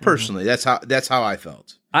 Personally, that's how I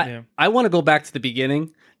felt. I want to go back to the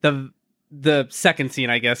beginning, the second scene,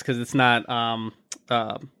 I guess, because it's not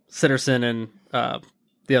Sitterson and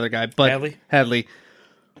the other guy, but Hadley.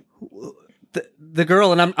 The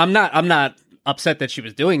girl, and I'm not upset that she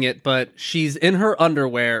was doing it, but she's in her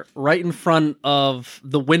underwear right in front of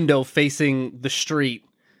the window facing the street.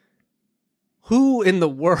 Who in the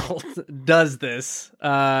world does this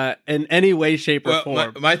in any way, shape, or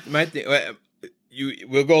form? My thing,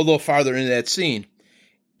 we'll go a little farther into that scene,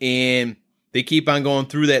 and they keep on going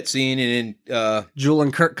through that scene, and then Jewel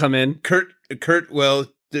and Kurt come in. Kurt, well,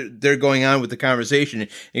 they're going on with the conversation,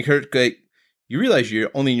 and Kurt, like, you realize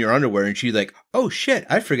you're only in your underwear, and she's like, "Oh shit,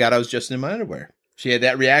 I forgot I was just in my underwear." She had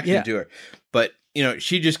that reaction to her, but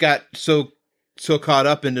she just got so caught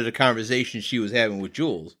up into the conversation she was having with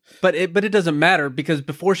Jules. But it doesn't matter, because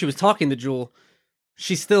before she was talking to Jewel,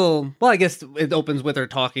 she's still, well, I guess it opens with her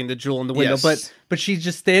talking to Jewel in the window, Yes. but she's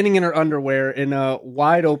just standing in her underwear in a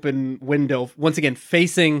wide open window, once again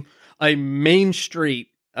facing a main street.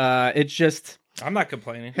 It's just, I'm not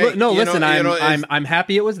complaining. Hey, no, you know- listen, you know, it's- I'm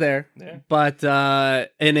happy it was there, Yeah. but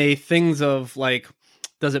in a things of like,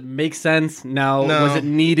 does it make sense? No. No. Was it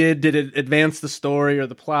needed? Did it advance the story or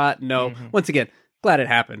the plot? No. Once again, glad it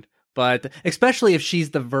happened. But especially if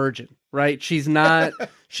she's the virgin, right? She's not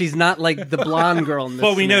like the blonde girl in this.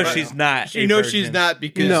 Well, we know scenario. she's not. You know she's not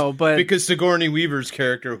because because Sigourney Weaver's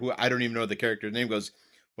character, who I don't even know the character's name, goes,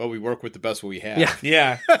 "Well, we work with the best we have." Yeah.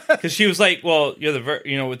 Yeah, because she was like, "Well, you're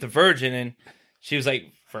the with the virgin," and she was like,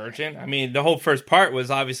 "Virgin." I mean, the whole first part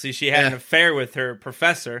was obviously she had an affair with her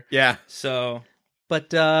professor. Yeah. So,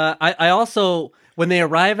 But I also, when they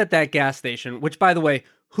arrive at that gas station, which, by the way,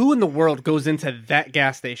 who in the world goes into that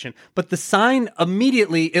gas station? But the sign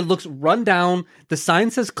immediately, it looks run down. The sign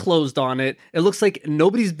says closed on it. It looks like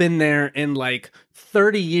nobody's been there in like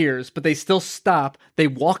 30 years, but they still stop. They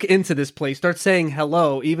walk into this place, start saying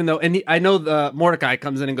hello, even though, and I know the Mordecai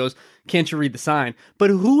comes in and goes, "Can't you read the sign?" But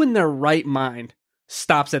who in their right mind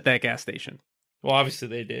stops at that gas station? well, obviously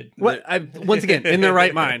they did. Once again, in their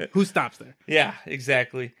right mind, who stops there? Yeah,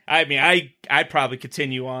 exactly. I mean, I'd probably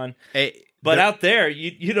continue on. Hey, But out there,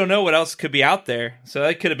 you don't know what else could be out there. So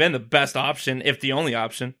that could have been the best option, if the only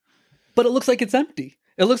option. But it looks like it's empty.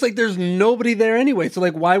 It looks like there's nobody there anyway. So,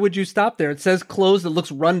 like, why would you stop there? It says closed. It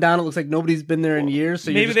looks run down. It looks like nobody's been there in years.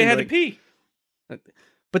 So Maybe they had to pee.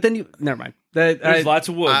 But then never mind. There's lots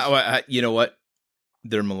of woods. you know what?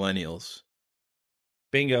 They're millennials.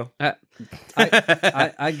 Bingo.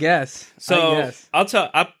 I guess. So I guess.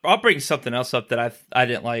 I'll bring something else up that I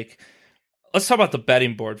didn't like. Let's talk about the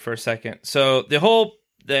betting board for a second. So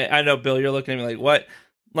I know, Bill, you're looking at me like, what?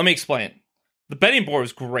 Let me explain. The betting board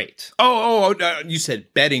was great. You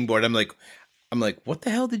said betting board. I'm like, what the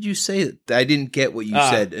hell did you say? I didn't get what you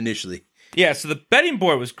said initially. Yeah, so the betting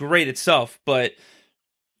board was great itself, but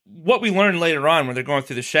what we learned later on when they're going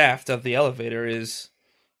through the shaft of the elevator is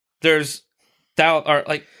there's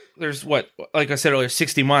like I said earlier,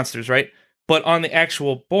 60 monsters, right? But on the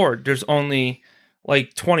actual board, there's only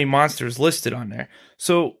like 20 monsters listed on there.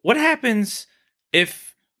 So what happens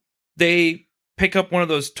if they pick up one of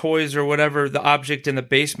those toys or whatever, the object in the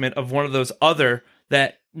basement of one of those other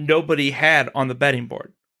that nobody had on the betting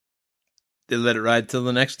board? They let it ride till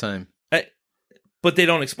the next time. But they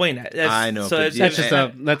don't explain that. I know. So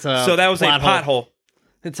that was a pothole.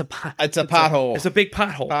 It's a pothole. It's a pothole. It's a big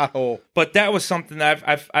pothole. But that was something that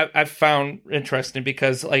I've found interesting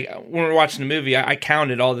because, like, when we were watching the movie, I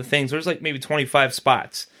counted all the things. There's like maybe 25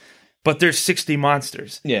 spots, but there's 60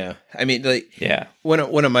 monsters. Yeah, I mean, like, yeah. One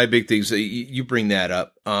of my big things. You bring that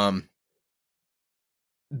up.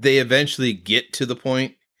 They eventually get to the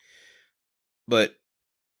point, but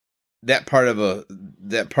that part of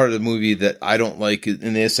the movie that I don't like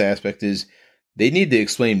in this aspect is they need to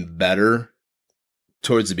explain better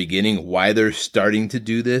towards the beginning why they're starting to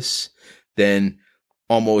do this than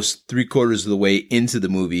almost 3/4 of the way into the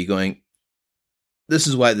movie going, this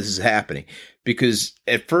is why this is happening. Because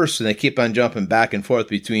at first, when they keep on jumping back and forth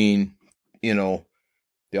between, the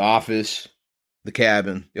office, the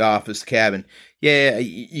cabin, the office, the cabin. Yeah,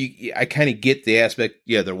 I kind of get the aspect.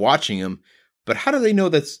 Yeah, they're watching them. But how do they know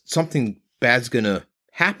that something bad's going to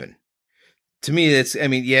happen? To me, it's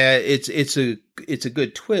a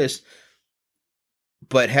good twist,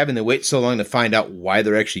 but having to wait so long to find out why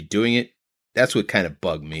they're actually doing it, that's what kind of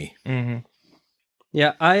bugged me. Mm-hmm.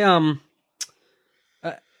 Yeah, I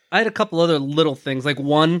had a couple other little things. Like,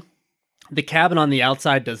 one, the cabin on the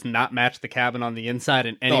outside does not match the cabin on the inside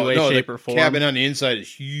in any way, shape, or form. The cabin on the inside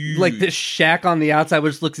is huge. Like this shack on the outside,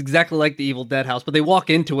 which looks exactly like the Evil Dead house, but they walk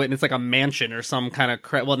into it and it's like a mansion or some kind of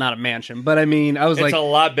well, not a mansion, but I mean, I was it's like, a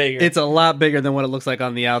lot bigger. It's a lot bigger than what it looks like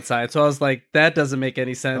on the outside. So I was like, that doesn't make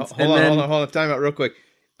any sense. Hold on. Time out real quick.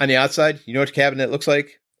 On the outside, you know what cabin that looks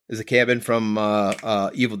like? Is a cabin from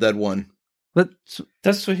Evil Dead 1. But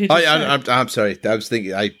that's what he just said. I'm sorry. I was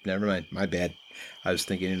thinking. Never mind. My bad. I was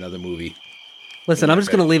thinking another movie. Listen, I'm just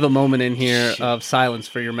going to leave a moment in here of silence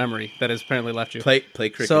for your memory that has apparently left you. Play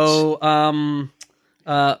crickets. So,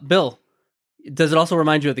 Bill, does it also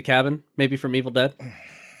remind you of The Cabin? Maybe from Evil Dead?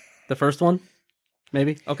 The first one?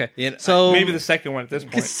 Maybe? Okay. Yeah, So Maybe the second one at this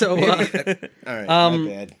point. So, all right, my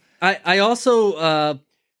bad. I also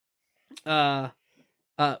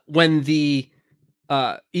when the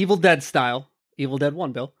Evil Dead style, Evil Dead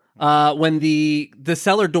 1, Bill, when the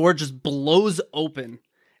cellar door just blows open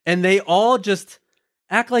and they all just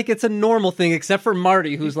act like it's a normal thing except for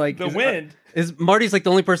Marty, who's like wind. Marty's like the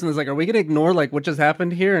only person that's like, are we going to ignore like what just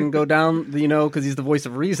happened here and go down, because he's the voice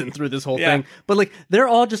of reason through this whole thing. But like they're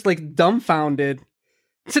all just like dumbfounded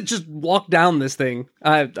to just walk down this thing.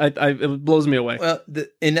 It blows me away. Well,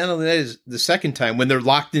 and not only that is the second time when they're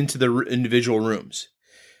locked into the individual rooms.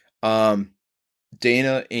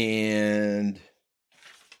 Dana and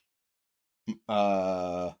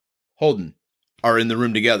Holden are in the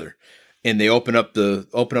room together, and they open up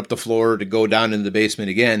the floor to go down into the basement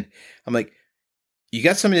again. I'm like, you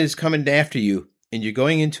got somebody that's coming after you, and you're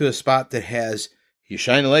going into a spot that has, you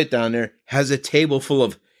shine a light down there, has a table full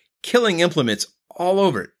of killing implements all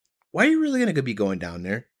over it. Why are you really going to be going down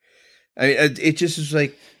there? I mean, it just is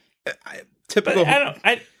like typical.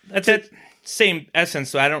 But that's that same essence,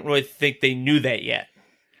 so I don't really think they knew that yet.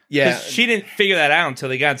 Yeah. She didn't figure that out until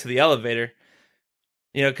they got into the elevator.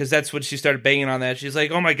 Because that's when she started banging on that. She's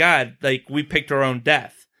like, oh my God, like we picked our own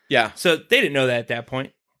death. Yeah. So they didn't know that at that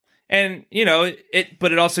point. And,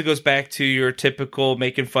 but it also goes back to your typical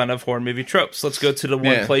making fun of horror movie tropes. Let's go to the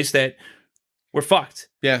one place that we're fucked.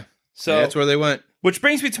 Yeah. So that's where they went. Which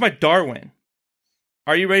brings me to my Darwin.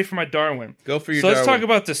 Are you ready for my Darwin? Go for your Darwin. So let's Darwin. talk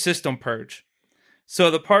about the system purge.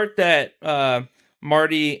 So the part that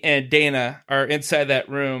Marty and Dana are inside that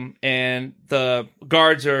room and the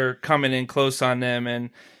guards are coming in close on them,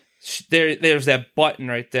 and there's that button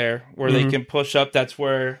right there where they can push up. That's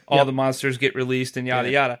where all the monsters get released and yada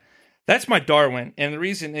yada. That's my Darwin. And the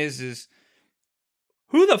reason is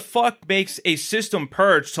who the fuck makes a system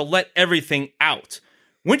purge to let everything out?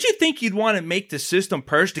 Wouldn't you think you'd want to make the system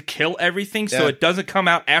purge to kill everything so it doesn't come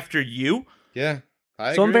out after you? Yeah.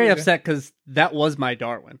 I'm very upset because that was my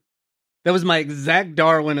Darwin. That was my exact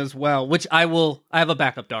Darwin as well, which I have a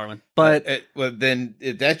backup Darwin. But well, then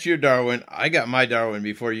if that's your Darwin, I got my Darwin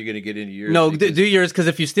before you're going to get into yours. No, do yours, because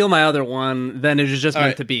if you steal my other one, then it is just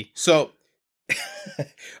meant to be. So, all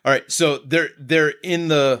right. So they're in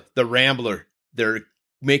the Rambler. They're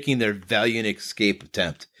making their valiant escape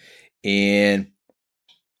attempt, and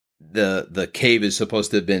the cave is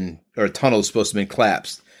supposed to have been, or tunnel is supposed to have been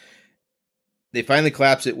collapsed. They finally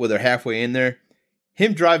collapse it where they're halfway in there.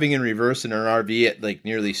 Him driving in reverse in an RV at like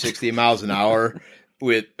nearly 60 miles an hour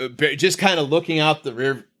with just kind of looking out the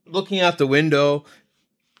window,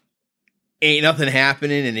 ain't nothing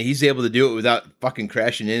happening, and he's able to do it without fucking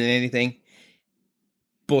crashing into anything.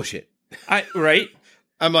 Bullshit. Right?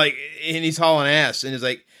 I'm like, and he's hauling ass, and it's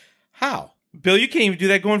like, how? Bill, you can't even do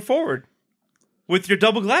that going forward with your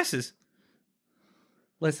double glasses.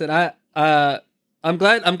 Listen, I'm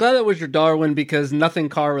glad that was your Darwin, because nothing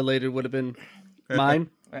car related would have been mine.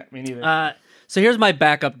 Me neither. So here's my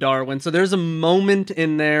backup Darwin. So there's a moment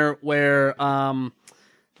in there where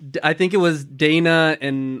I think it was Dana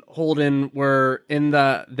and Holden were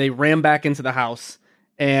they ran back into the house,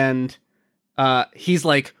 and he's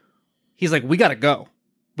like, we gotta go.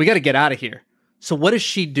 We gotta get out of here. So what does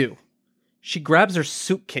she do? She grabs her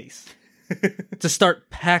suitcase to start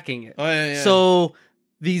packing it. Oh, yeah. So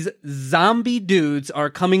these zombie dudes are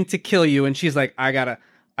coming to kill you, and she's like, I got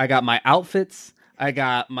my outfits. I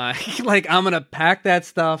got my I'm gonna pack that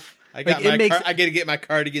stuff. I got I gotta get my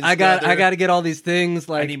cardigan. I gotta get all these things.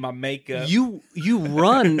 I need my makeup. You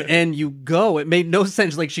run and you go. It made no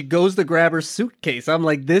sense. Like, she goes to grab her suitcase. I'm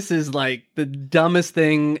like, this is like the dumbest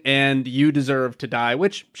thing, and you deserve to die,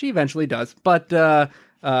 which she eventually does. But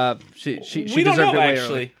she we don't deserved know, it way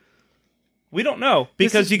actually. early. We don't know,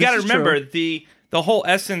 because you got to remember the whole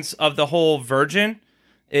essence of the whole virgin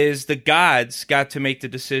is the gods got to make the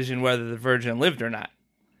decision whether the virgin lived or not.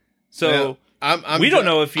 So we don't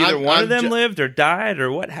know if either one of them lived or died or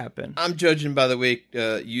what happened. I'm judging by the way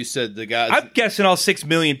you said the gods. I'm guessing all 6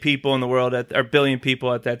 million people in the world, or billion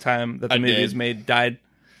people at that time that the movie was made, died.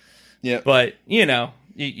 Yeah, but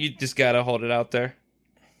you just got to hold it out there.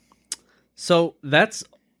 So that's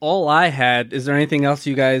all I had. Is there anything else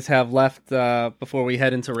you guys have left before we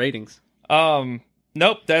head into ratings?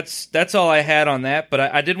 Nope, that's all I had on that. But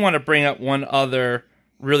I did want to bring up one other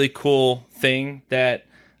really cool thing that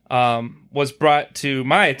was brought to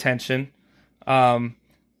my attention. I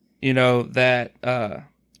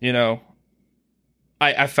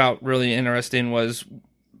found really interesting was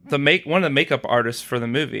one of the makeup artists for the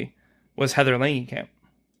movie was Heather Langenkamp.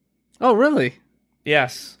 Oh, really?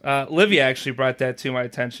 Yes. Livia actually brought that to my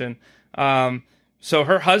attention. So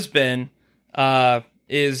her husband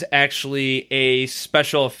is actually a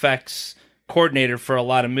special effects coordinator for a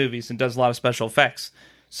lot of movies and does a lot of special effects.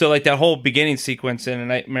 So like that whole beginning sequence in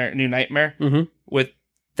New Nightmare,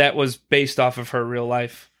 that was based off of her real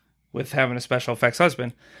life with having a special effects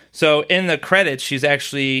husband. So in the credits, she's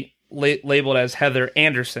actually labeled as Heather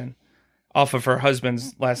Anderson off of her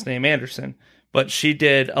husband's last name, Anderson. But she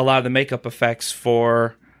did a lot of the makeup effects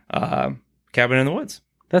for Cabin in the Woods.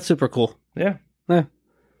 That's super cool. Yeah. All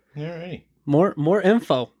right. More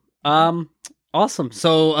info. Awesome.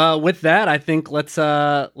 So with that, I think let's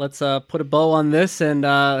put a bow on this and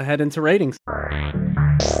head into ratings.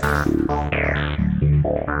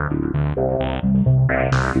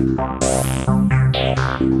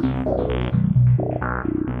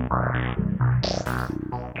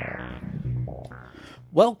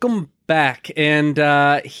 Welcome back, and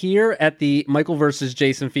here at the Michael vs.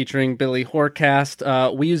 Jason featuring Billy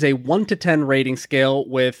Horrorcast, we use a 1 to 10 rating scale,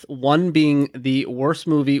 with 1 being the worst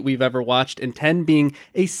movie we've ever watched and 10 being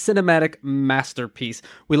a cinematic masterpiece.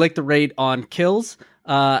 We like to rate on kills,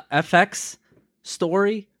 FX,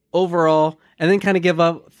 story, overall, and then kind of give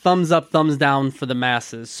a thumbs up, thumbs down for the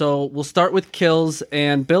masses. So we'll start with kills,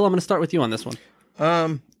 and Bill, I'm going to start with you on this one.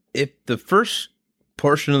 If the first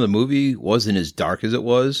portion of the movie wasn't as dark as it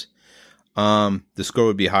was, the score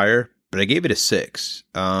would be higher, but I gave it a 6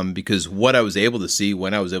 because what I was able to see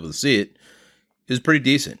when I was able to see it is pretty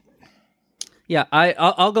decent. Yeah,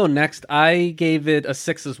 I'll go next. I gave it a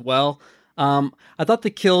 6 as well. I thought the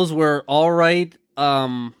kills were all right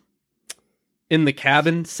in the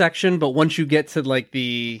cabin section, but once you get to like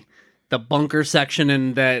the bunker section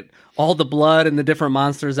and that all the blood and the different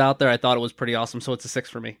monsters out there, I thought it was pretty awesome. So it's a 6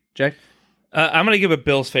 for me. Jay? I'm going to give it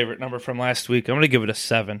Bill's favorite number from last week. I'm going to give it a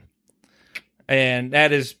 7. And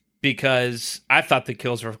that is because I thought the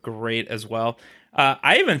kills were great as well.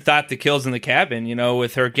 I even thought the kills in the cabin,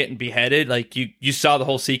 with her getting beheaded, like you saw the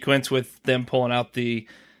whole sequence with them pulling out the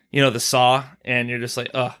saw, and you're just like,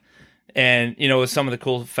 ugh. And, with some of the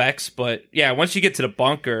cool effects. But yeah, once you get to the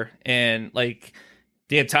bunker and like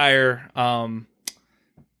the entire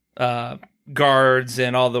guards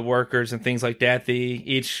and all the workers and things like that, they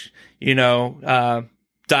each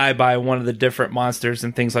die by one of the different monsters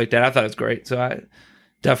and things like that. I thought it was great. So I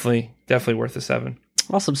definitely worth a 7.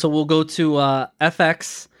 Awesome. So we'll go to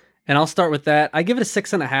FX, and I'll start with that. I give it a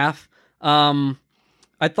 6.5.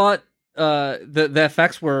 I thought the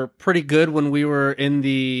effects were pretty good when we were in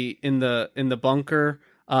the bunker.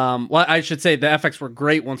 Well, I should say the effects were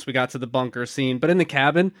great once we got to the bunker scene, but in the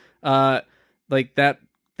cabin, like that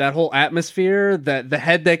whole atmosphere, that the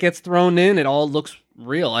head that gets thrown in, it all looks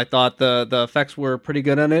real. I thought the effects were pretty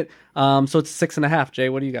good on it. So it's 6.5. Jay,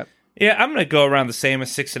 what do you got? Yeah, I'm going to go around the same as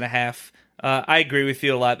 6.5. I agree with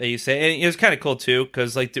you a lot that you say. And it was kind of cool too,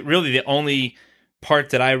 because like really the only part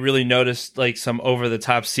that I really noticed like some over the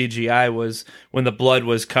top CGI was when the blood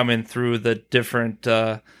was coming through the different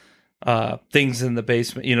things in the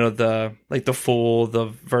basement. The fool, the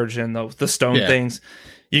virgin, the stone things.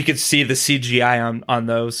 You could see the CGI on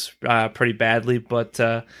those pretty badly, but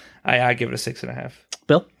I give it a 6.5.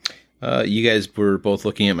 Bill? You guys were both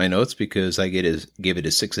looking at my notes because I gave it a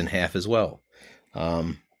 6.5 as well,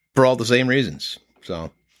 for all the same reasons.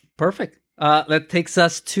 So perfect. That takes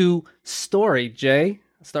us to story. Jay,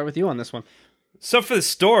 I'll start with you on this one. So for the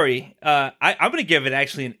story, I'm going to give it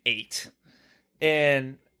actually an 8,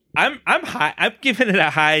 and I'm high. I'm giving it a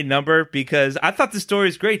high number because I thought the story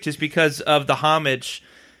is great, just because of the homage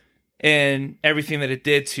and everything that it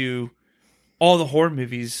did to all the horror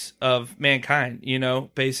movies of mankind.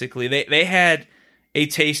 Basically they had a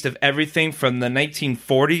taste of everything from the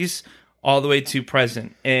 1940s all the way to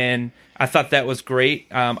present, and I thought that was great.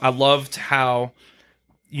 I loved how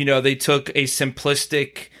they took a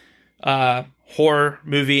simplistic horror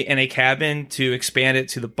movie in a cabin to expand it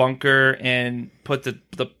to the bunker and put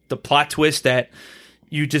the plot twist that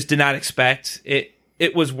you just did not expect.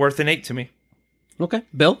 It was worth an 8 to me. Okay,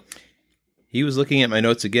 Bill? He was looking at my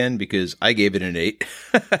notes again because I gave it an 8.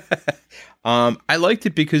 I liked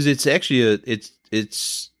it because it's actually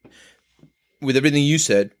it's with everything you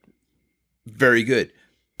said, very good.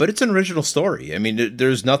 But it's an original story. I mean,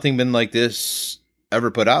 there's nothing been like this ever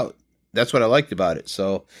put out. That's what I liked about it.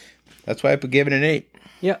 So that's why I gave it an 8.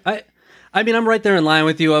 Yeah, I mean, I'm right there in line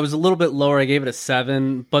with you. I was a little bit lower. I gave it a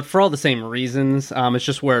 7, but for all the same reasons. It's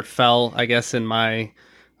just where it fell, I guess, in my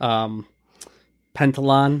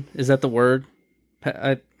pentalon. Is that the word?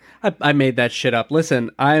 I made that shit up.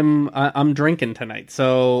 Listen, I'm drinking tonight,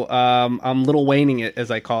 so I'm little waning it,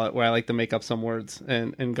 as I call it, where I like to make up some words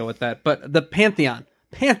and go with that. But the Pantheon,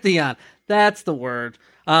 that's the word.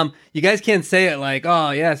 You guys can't say it like,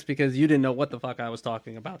 oh yes, because you didn't know what the fuck I was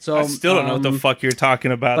talking about. So I still don't know what the fuck you're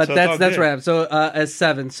talking about. But so that's right. So as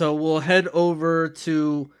 7, so we'll head over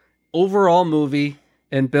to overall movie,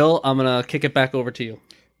 and Bill, I'm gonna kick it back over to you.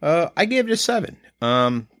 I gave it a 7.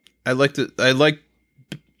 I liked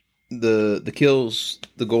the kills,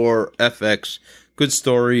 the gore, FX, good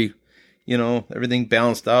story, everything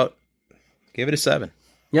balanced out. Gave it a 7.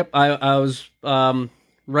 Yep, I was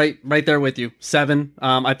right there with you. 7.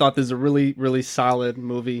 I thought this is a really, really solid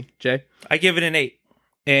movie. Jay? I give it an 8.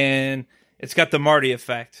 And it's got the Marty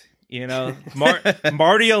effect.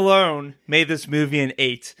 Marty alone made this movie an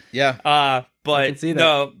 8. Yeah. But see that.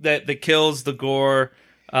 no, the kills, the gore,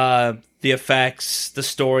 the effects, the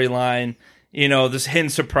storyline, this hidden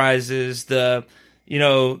surprises, the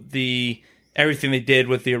everything they did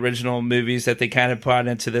with the original movies that they kind of brought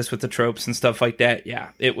into this with the tropes and stuff like that. Yeah,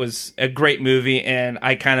 it was a great movie, and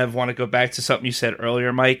I kind of want to go back to something you said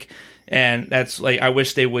earlier, Mike, and that's like I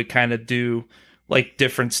wish they would kind of do like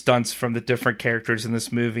different stunts from the different characters in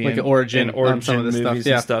this movie, like an origin on some of this movies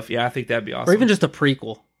stuff. and stuff. Yeah, I think that'd be awesome. Or even just a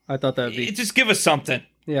prequel. I thought that would be... Just give us something.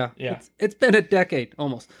 Yeah. Yeah. It's been a decade,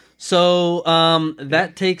 almost. So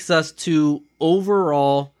that takes us to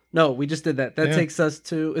overall... No, we just did that. That takes us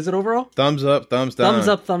to... Is it overall? Thumbs up, thumbs down. Thumbs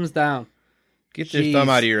up, thumbs down. Get your thumb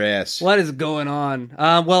out of your ass. What is going on?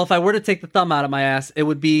 Well, if I were to take the thumb out of my ass, it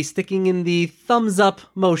would be sticking in the thumbs up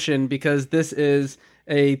motion, because this is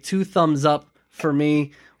a 2 thumbs up for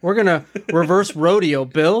me. We're going to reverse rodeo.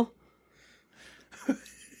 Bill?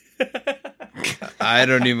 I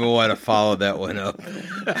don't even want to follow that one up.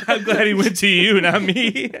 I'm glad he went to you, not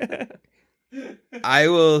me. I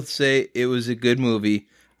will say it was a good movie.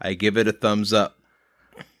 I give it a thumbs up.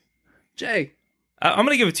 Jay? I'm going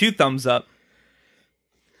to give it 2 thumbs up.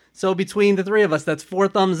 So between the 3 of us, that's 4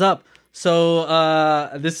 thumbs up.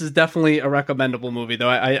 So this is definitely a recommendable movie, though.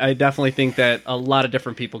 I definitely think that a lot of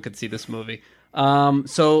different people could see this movie.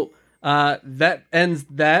 That ends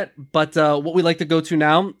that. But what we like to go to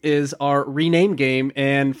now is our rename game.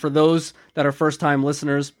 And for those that are first-time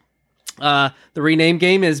listeners, the rename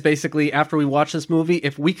game is basically after we watch this movie,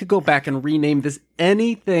 if we could go back and rename this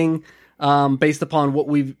anything based upon what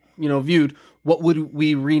we've viewed, what would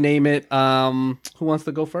we rename it? Who wants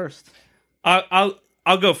to go first? I'll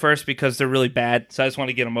go first because they're really bad, so I just want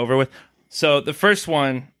to get them over with. So the first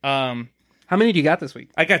one, how many do you got this week?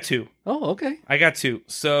 I got 2. Oh, okay. I got 2.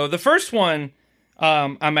 So the first one,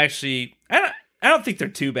 I'm actually I don't think they're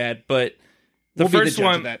too bad, but the We'll be the first judge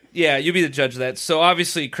one, of that. yeah, you'll be the judge of that. So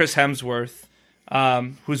obviously Chris Hemsworth,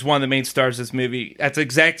 who's one of the main stars of this movie, at the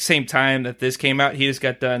exact same time that this came out,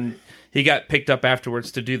 he got picked up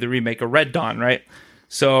afterwards to do the remake of Red Dawn, right?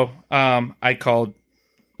 So I called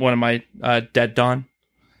one of my Dead Dawn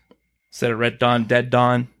instead of Red Dawn, Dead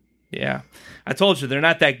Dawn. Yeah, I told you they're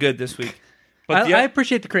not that good this week. But I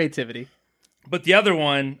appreciate the creativity. But the other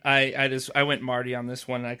one, I went Marty on this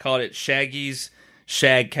one, and I called it Shaggy's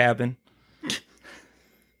Shag Cabin.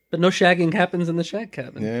 But no shagging happens in the shag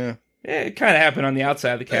cabin. Yeah. It kind of happened on the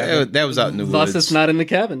outside of the cabin. That was out in the Thus, woods. it's not in the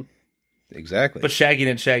cabin. Exactly. But Shaggy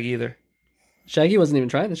didn't shag either. Shaggy wasn't even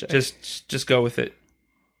trying to shag. Just go with it.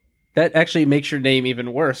 That actually makes your name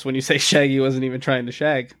even worse when you say Shaggy wasn't even trying to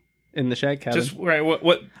shag in the shag cabin. Just right. What?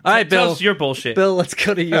 All right, tell Bill. us your bullshit. Bill, let's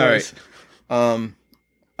go to yours. All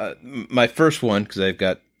right. My first one, because I've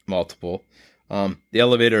got multiple, The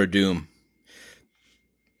Elevator of Doom.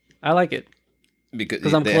 I like it.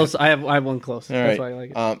 Because I'm close. I have one close. All That's right. why I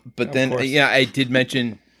like it. But then, I did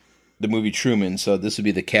mention the movie Truman, so this would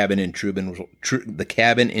be the cabin in Truman's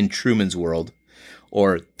World,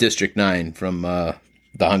 or District 9 from the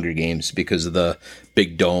Hunger Games, because of the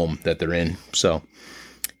big dome that they're in. So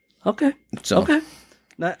Okay.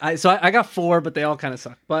 I got 4, but they all kind of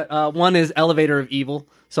suck. But one is Elevator of Evil,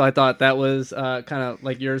 so I thought that was kind of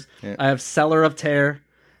like yours. Yeah. I have Cellar of Terror,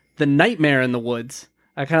 The Nightmare in the Woods.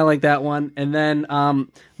 I kind of like that one. And then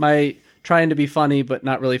my trying to be funny, but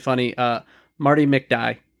not really funny, Marty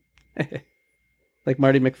McDie. Like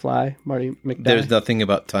Marty McFly, Marty McDie. there's nothing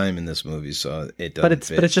about time in this movie, so it doesn't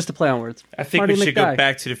fit. But it's just a play on words. I think Marty we should McDie. go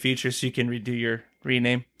Back to the Future so you can redo your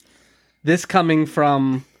rename. This coming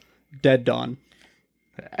from Dead Dawn.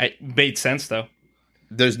 It made sense though.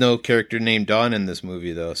 There's no character named Dawn in this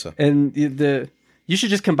movie, though. So And you should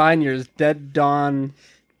just combine yours. Dead Dawn.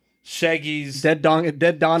 Shaggy's Dead dawning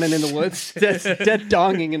in the woods. Dead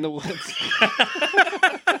donging in the woods.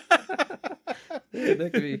 Yeah,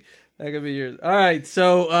 that could be yours. All right,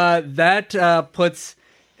 so that puts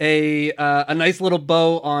a nice little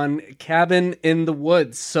bow on Cabin in the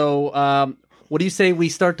Woods. So, what do you say we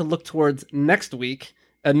start to look towards next week,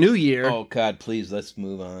 a new year? Oh God, please let's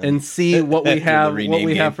move on and see what we To the have rename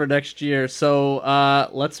game. for next year. So,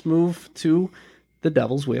 let's move to the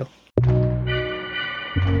Devil's Wheel.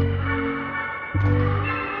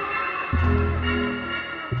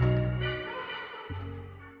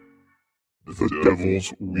 The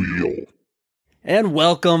Devil's Wheel. And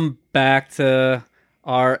welcome back to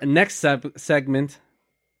our next segment.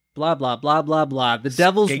 Blah, blah, blah, blah, blah. The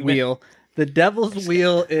Devil's Skagement. Wheel. The Devil's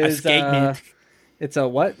Wheel is... skagement. It's a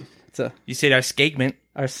what? It's a... You said our skagment.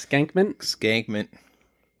 Our skankment? Skankment.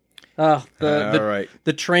 Oh, All right.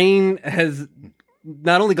 The train has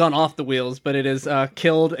not only gone off the wheels, but it has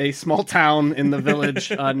killed a small town in the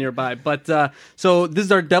village nearby. But so this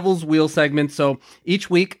is our Devil's Wheel segment. So each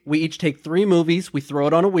week we each take 3 movies, we throw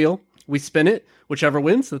it on a wheel, we spin it, whichever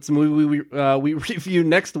wins. That's the movie we review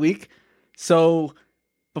next week. So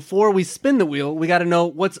before we spin the wheel, we got to know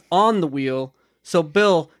what's on the wheel. So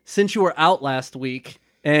Bill, since you were out last week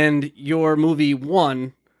and your movie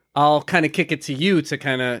won, I'll kind of kick it to you to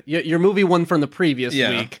kind of... Your movie won from the previous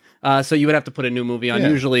week, so you would have to put a new movie on. Yeah.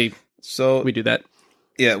 Usually So we do that.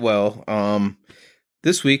 yeah, well,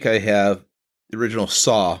 this week I have the original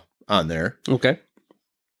Saw on there. Okay.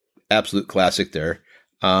 Absolute classic there.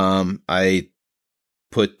 I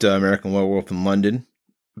put American Werewolf in London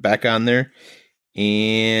back on there,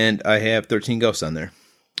 and I have 13 Ghosts on there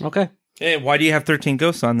Okay. Hey, why do you have 13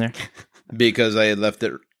 Ghosts on there? because I had left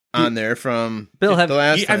it on there from Bill, the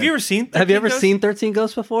last Have time. you ever seen 13 Have you ever Ghosts? seen 13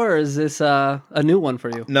 Ghosts before, or is this a new one for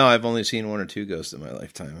you? No, I've only seen 1 or 2 ghosts in my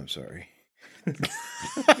lifetime. I'm sorry.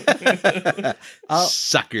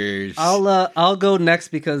 Suckers. I'll go next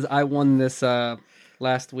because I won this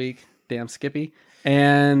last week. Damn Skippy.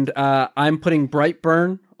 And I'm putting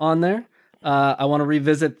Brightburn on there. I want to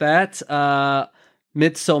revisit that.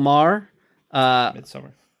 Midsommar.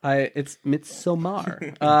 Midsummer. It's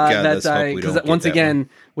Midsommar. let's hope we Because don't get once that again,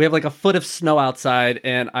 we have like a foot of snow outside,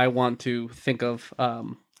 and I want to think of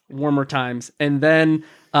warmer times. And then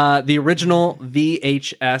the original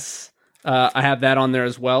VHS, I have that on there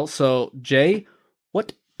as well. So Jay,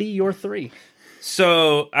 what be your 3?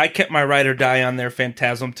 So I kept my Ride or Die on there,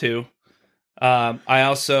 Phantasm 2. I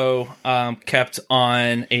also kept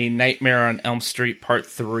on A Nightmare on Elm Street Part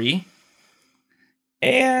 3.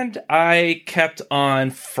 And I kept on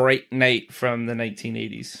Fright Night from the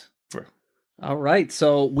 1980s. All right,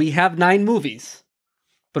 so we have 9 movies,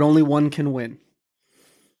 but only one can win.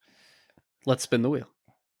 Let's spin the wheel.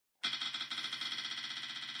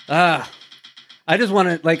 I just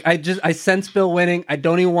want to, I sense Bill winning. I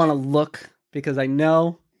don't even want to look because I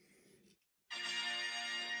know.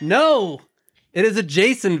 No! It is a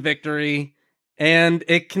Jason victory, and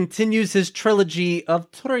it continues his trilogy of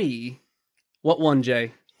 3. What one,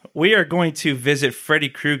 Jay? We are going to visit Freddy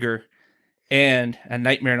Krueger and A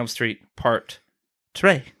Nightmare on Elm Street Part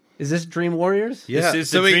 3. Is this Dream Warriors? This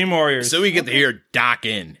is the Dream Warriors. So we get to hear Doc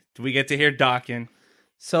in. We get to hear Dawkins.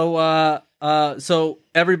 So, so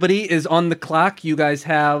everybody is on the clock. You guys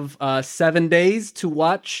have 7 days to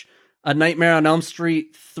watch A Nightmare on Elm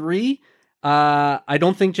Street 3. I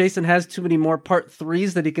don't think Jason has too many more part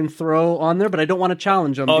 3s that he can throw on there, but I don't want to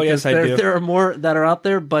challenge him. Oh, because yes, I do. There are more that are out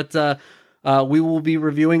there, but we will be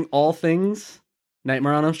reviewing all things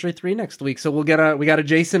Nightmare on Elm Street 3 next week. So we got a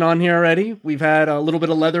Jason on here already. We've had a little bit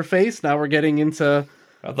of Leatherface. Now we're getting into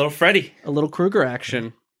A little Freddy. a little Krueger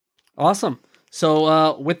action. Awesome.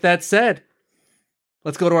 So with that said,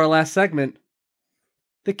 let's go to our last segment,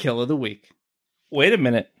 the Kill of the Week. Wait a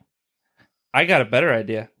minute. I got a better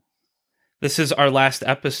idea. This is our last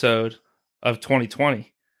episode of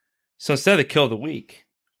 2020. So instead of the Kill of the Week,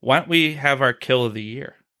 why don't we have our Kill of the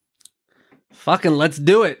Year? Fucking let's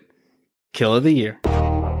do it. Kill of the Year.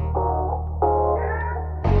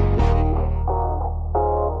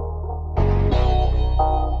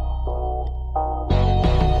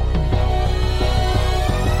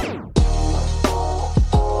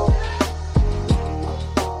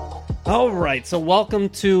 All right, so welcome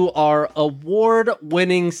to our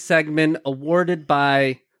award-winning segment awarded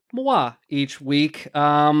by moi each week.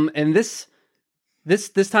 And this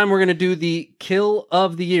time we're going to do the Kill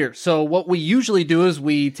of the Year. So what we usually do is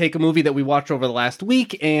we take a movie that we watched over the last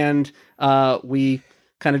week and we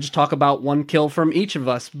kind of just talk about one kill from each of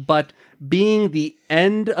us. But being the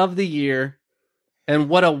end of the year, and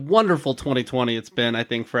what a wonderful 2020 it's been, I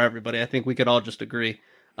think, for everybody. I think we could all just agree.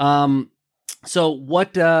 So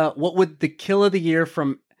what would the Kill of the Year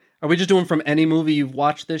from... Are we just doing from any movie you've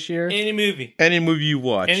watched this year? Any movie. Any movie you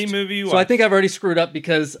watch. Any movie you watch. So I think I've already screwed up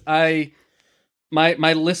because I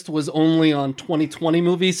my list was only on 2020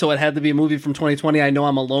 movies, so it had to be a movie from 2020. I know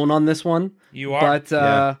I'm alone on this one. You are.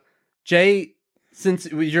 But Jay, since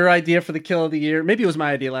it was your idea for the kill of the year, maybe it was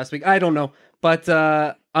my idea last week. I don't know. But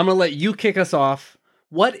I'm going to let you kick us off.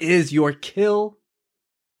 What is your kill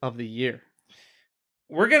of the year?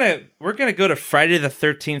 We're gonna go to Friday the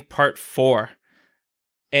 13th Part 4.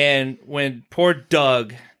 And when poor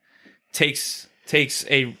Doug takes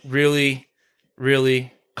a really,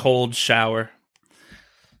 really cold shower.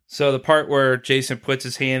 So the part where Jason puts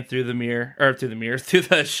his hand through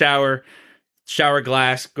the shower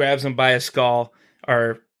glass, grabs him by his skull,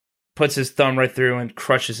 or puts his thumb right through and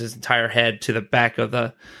crushes his entire head to the back of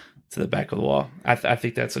the wall. I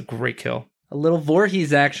think that's a great kill. A little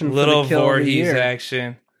Voorhees action. Little for the kill of the Voorhees year.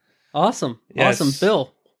 action. Awesome. Yes. Awesome,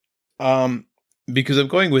 Bill. Because I'm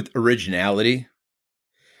going with originality.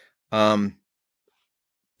 You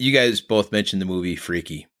guys both mentioned the movie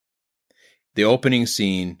Freaky. The opening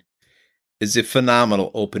scene is a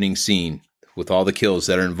phenomenal opening scene with all the kills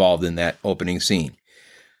that are involved in that opening scene.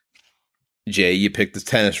 Jay, you picked the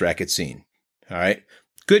tennis racket scene. All right.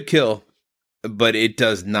 Good kill, but it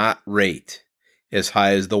does not rate as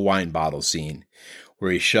high as the wine bottle scene,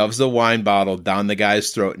 where he shoves the wine bottle down the guy's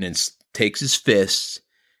throat and then takes his fists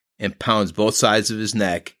and pounds both sides of his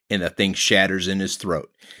neck, and the thing shatters in his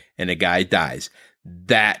throat, and the guy dies.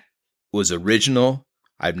 That was original.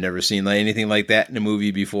 I've never seen anything like that in a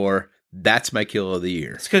movie before. That's my kill of the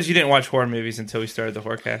year. It's because you didn't watch horror movies until we started the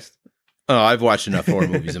Horrorcast. Oh, I've watched enough horror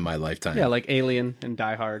movies in my lifetime. Yeah, like Alien and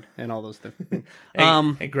Die Hard and all those things.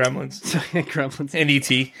 And Gremlins. Gremlins. And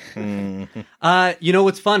E.T. You know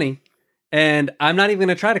what's funny? And I'm not even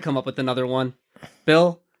going to try to come up with another one.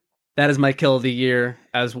 Bill, that is my kill of the year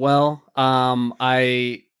as well.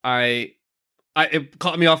 It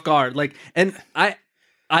caught me off guard. And I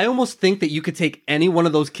almost think that you could take any one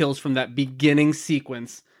of those kills from that beginning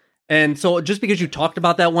sequence. And so just because you talked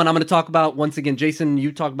about that one, I'm going to talk about, once again, Jason,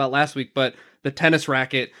 you talked about last week, but the tennis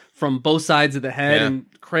racket from both sides of the head and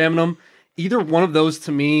cramming them. Either one of those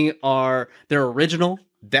to me they're original.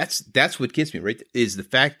 That's what gets me, right? Is the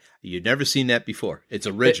fact you've never seen that before. It's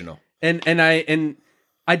original. And I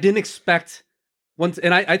didn't expect once,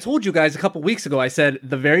 and I told you guys a couple weeks ago, I said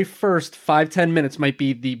the very first 5-10 minutes might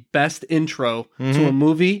be the best intro to a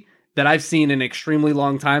movie that I've seen in an extremely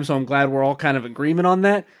long time. So I'm glad we're all kind of in agreement on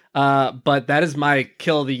that. But that is my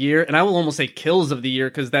kill of the year, and I will almost say kills of the year,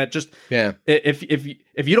 because that just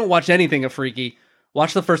if you don't watch anything of Freaky,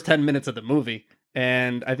 watch the first 10 minutes of the movie,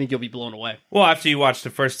 and I think you'll be blown away. Well, after you watch the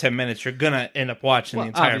first 10 minutes, you're gonna end up watching the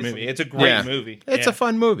entire movie. It's a great movie. It's a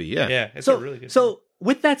fun movie. Yeah, it's a really good. So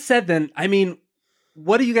with that said, then I mean,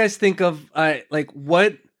 what do you guys think of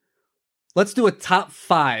what? Let's do a top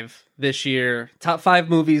 5 this year. Top 5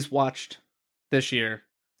 movies watched this year.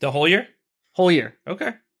 The whole year. Whole year.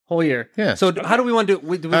 Okay. Whole year. Yeah. So how do we want to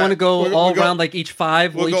do? Do we want to go all around like each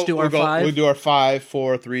 5? We'll each do our 5. We'll do our 5,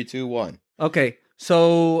 4, 3, 2, 1. Okay.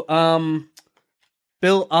 So,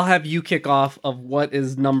 Bill, I'll have you kick off of what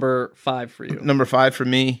is number 5 for you. Number 5 for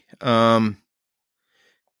me. I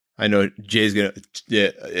know Jay's gonna.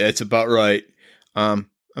 Yeah, it's about right. I'm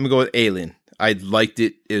gonna go with Alien. I liked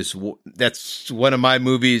it. That's one of my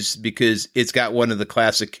movies because it's got one of the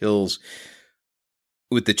classic kills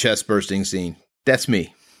with the chest bursting scene. That's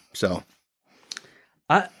me. So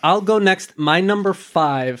I'll go next. My number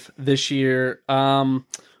 5 this year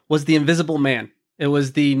was The Invisible Man. It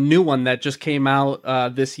was the new one that just came out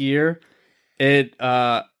this year. It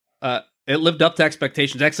lived up to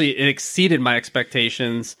expectations. Actually, it exceeded my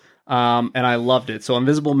expectations, and I loved it. So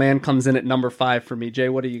Invisible Man comes in at number 5 for me. Jay,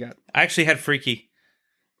 what do you got? I actually had Freaky.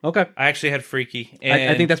 Okay. I actually had Freaky.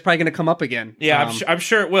 And I think that's probably going to come up again. Yeah, I'm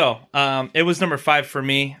sure it will. It was number 5 for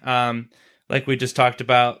me. Like we just talked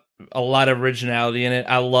about, a lot of originality in it.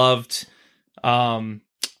 I loved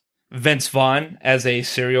Vince Vaughn as a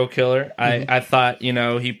serial killer. I thought,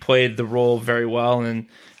 he played the role very well, and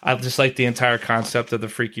I just like the entire concept of the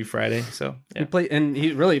Freaky Friday. So yeah.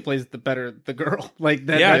 He really plays the girl. Like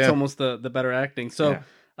that. That's almost the better acting. So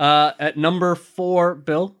at number 4,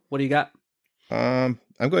 Bill, what do you got? I'm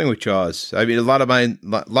going with Jaws. I mean, a lot of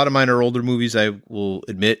mine are older movies, I will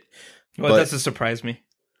admit. Well, it doesn't surprise me.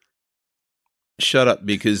 Shut up,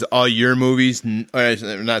 because all your movies,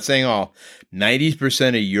 I'm not saying all, 90%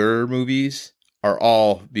 of your movies are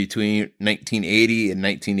all between 1980 and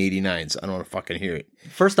 1989. So I don't want to fucking hear it.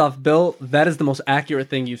 First off, Bill, that is the most accurate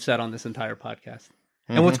thing you've said on this entire podcast.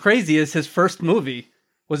 And what's crazy is his first movie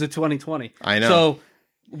was a 2020. I know. So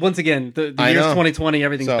once again, the year's 2020,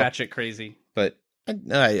 everything's batshit crazy. But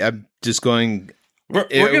I'm just going. We're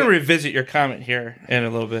going to revisit your comment here in a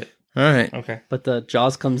little bit. All right. Okay. but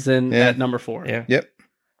Jaws comes in Yeah. at number 4. Yeah. Yep.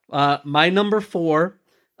 My number 4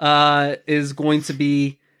 is going to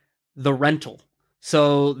be The Rental.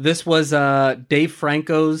 So this was Dave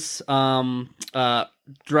Franco's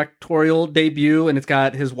directorial debut, and it's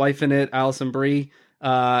got his wife in it, Alison Brie.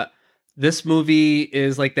 This movie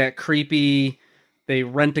is like that creepy. They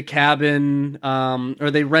rent a cabin,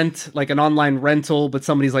 or they rent like an online rental, but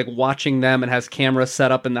somebody's like watching them and has cameras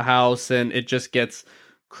set up in the house, and it just gets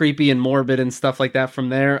creepy and morbid and stuff like that from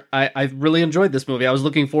there. I really enjoyed this movie. I was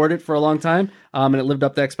looking forward to it for a long time, and it lived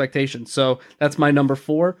up to expectations. So that's my number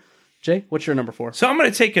 4. Jay, what's your number 4? So I'm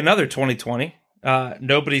going to take another 2020.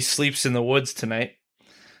 Nobody Sleeps in the Woods Tonight.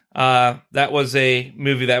 That was a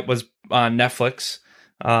movie that was on Netflix.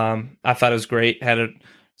 I thought it was great. Had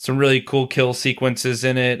some really cool kill sequences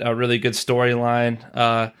in it. A really good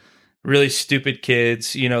storyline. Really stupid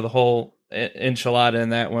kids. The whole enchilada in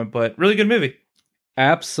that one, but really good movie.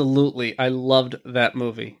 Absolutely. I loved that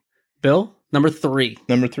movie. Bill, number 3.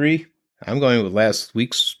 Number 3, I'm going with last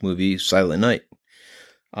week's movie, Silent Night.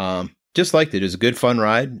 Just liked it. It was a good, fun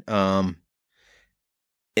ride. And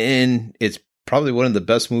it's probably one of the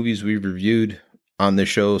best movies we've reviewed on this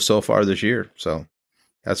show so far this year. So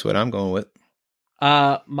that's what I'm going with.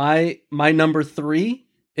 My number 3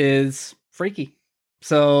 is Freaky.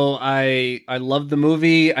 So I love the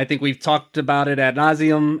movie. I think we've talked about it ad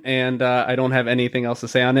nauseum, and I don't have anything else to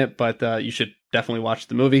say on it, but you should definitely watch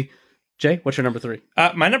the movie. Jay, what's your number 3?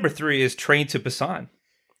 My number 3 is Train to Busan.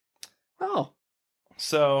 Oh,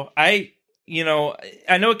 So I know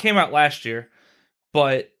it came out last year,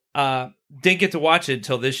 but didn't get to watch it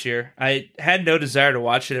until this year. I had no desire to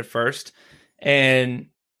watch it at first, and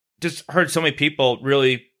just heard so many people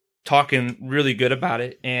really talking really good about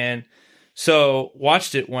it. And so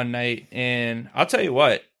watched it one night, and I'll tell you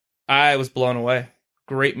what, I was blown away.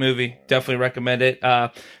 Great movie. Definitely recommend it.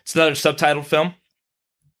 It's another subtitled film,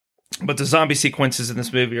 but the zombie sequences in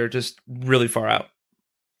this movie are just really far out.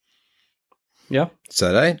 yeah. Is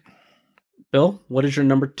that right? Bill, what is your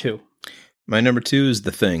number 2? My number 2 is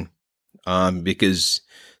The Thing, because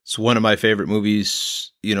it's one of my favorite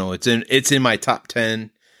movies. It's in my top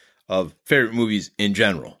 10 of favorite movies in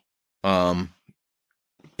general. And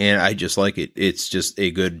I just like it. It's just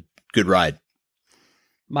a good ride.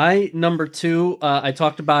 My number 2, I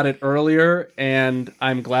talked about it earlier, and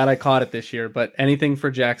I'm glad I caught it this year, but Anything for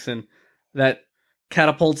Jackson, that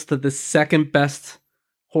catapults to the second best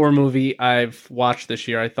horror movie I've watched this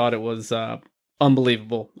year. I thought it was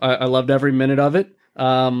unbelievable. I loved every minute of it,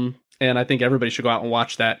 and I think everybody should go out and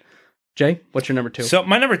watch that. Jay, what's your number 2? So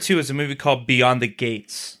my number 2 is a movie called Beyond the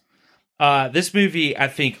Gates. This movie, I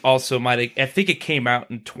think it came out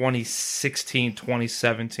in 2016,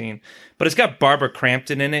 2017, but it's got Barbara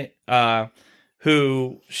Crampton in it,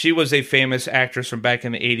 who she was a famous actress from back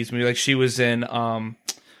in the 80s movie. Like she was in a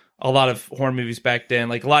lot of horror movies back then,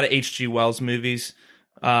 like a lot of H.G. Wells movies.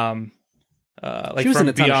 Like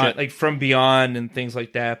From Beyond and things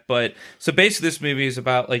like that. But so basically this movie is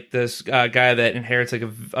about like this guy that inherits like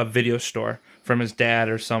a video store from his dad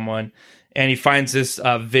or someone, and he finds this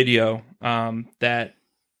video that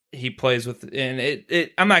he plays with, and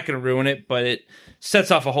it I'm not going to ruin it, but it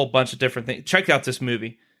sets off a whole bunch of different things. Check out this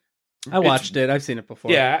movie. I watched it. I've seen it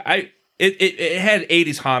before. Yeah, it had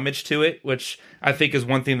 80s homage to it, which I think is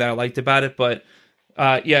one thing that I liked about it, but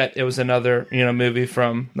it was another movie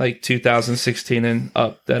from like 2016 and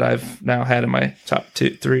up that I've now had in my top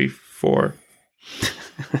 2, 3, 4.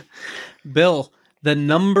 Bill, the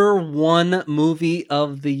number 1 movie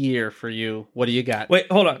of the year for you. What do you got?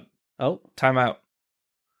 Wait, hold on. Oh, Time out.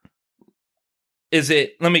 Is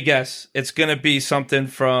it? Let me guess. It's gonna be something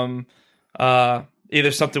from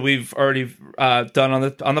either something we've already done on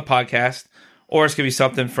the podcast, or it's gonna be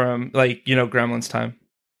something from like Gremlins time.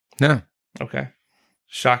 No. Okay.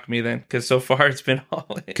 Shock me then, because so far it's been all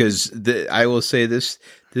in. Because I will say this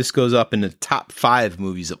goes up in the top 5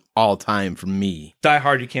 movies of all time for me. Die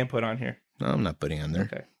Hard you can't put on here. No, I'm not putting on there.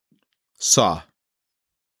 Okay. Saw.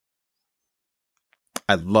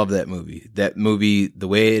 I love that movie. That movie, the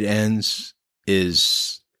way it ends,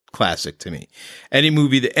 is classic to me. Any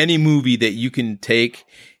movie that you can take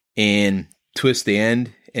and twist the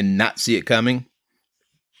end and not see it coming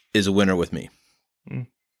is a winner with me.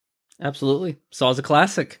 absolutely. Saw's a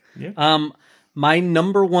classic. Yeah. My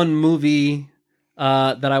number 1 movie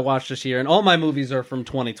that I watched this year, and all my movies are from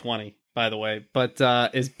 2020, by the way, but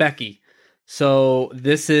is Becky. So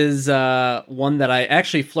this is one that I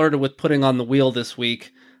actually flirted with putting on the wheel this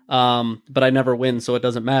week, but I never win, so it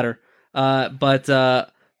doesn't matter.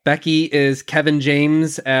 But Becky is Kevin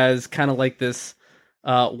James as kind of like this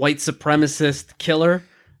white supremacist killer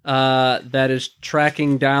that is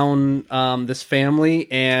tracking down this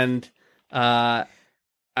family, and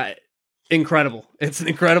incredible. It's an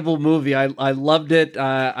incredible movie. I loved it.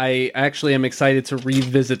 I actually am excited to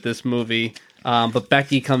revisit this movie. But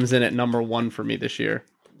Becky comes in at number 1 for me this year.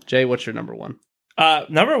 Jay, what's your number 1?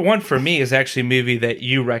 Number 1 for me is actually a movie that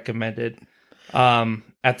you recommended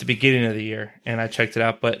at the beginning of the year, and I checked it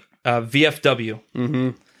out. But VFW. Mm-hmm.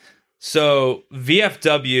 So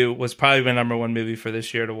VFW was probably my number 1 movie for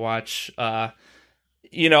this year to watch. Obviously,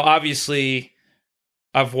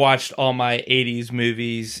 I've watched all my 80s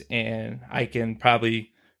movies, and I can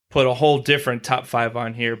probably put a whole different top 5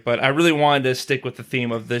 on here, but I really wanted to stick with the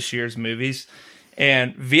theme of this year's movies.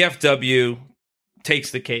 And VFW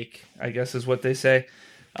takes the cake, I guess is what they say.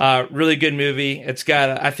 Really good movie. It's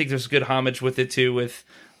got, I think there's good homage with it too, with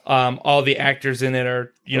all the actors in it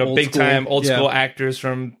are, big time old school actors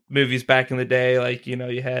from movies back in the day. Like, you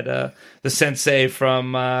had the sensei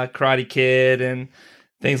from Karate Kid and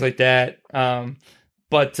things like that.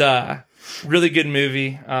 But really good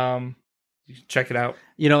movie. You can check it out.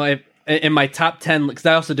 In my top 10, because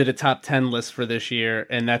I also did a top 10 list for this year,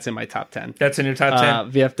 and that's in my top 10. That's in your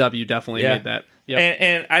top 10? VFW definitely made that. Yep.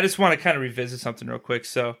 And I just want to kind of revisit something real quick.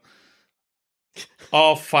 So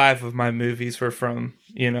all 5 of my movies were from,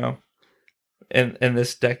 in this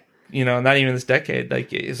not even this decade.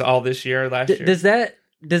 Like, is all this year or last year. Does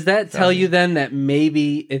that tell you then that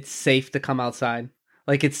maybe it's safe to come outside?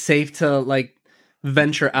 Like, it's safe to, like,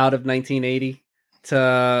 venture out of 1980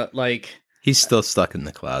 to, like... He's still stuck in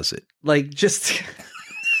the closet. Like, just...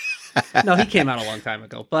 No, he came out a long time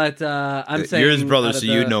ago. But I'm saying... You're his brother, so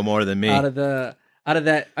you know more than me. Out of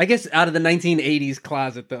that... I guess out of the 1980s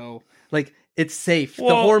closet, though. Like, it's safe. Well,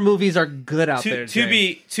 the horror movies are good out there,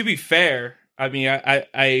 Jay. To be fair, I mean,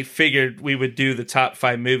 I figured we would do the top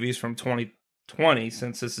 5 movies from 2020,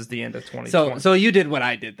 since this is the end of 2020. So you did what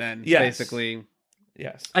I did then, yes. basically.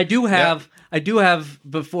 Yes. I do have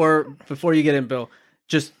before you get in, Bill,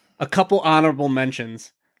 just a couple honorable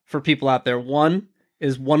mentions for people out there. One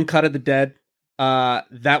is One Cut of the Dead.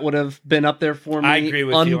 That would have been up there for me. I agree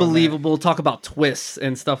with you. Unbelievable. Talk about twists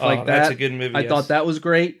and stuff like that. That's a good movie. I thought that was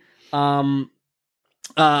great. I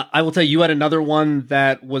will tell you had another one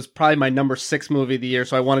that was probably my number 6 movie of the year,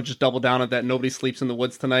 so I want to just double down on that. Nobody Sleeps in the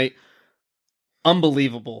Woods Tonight.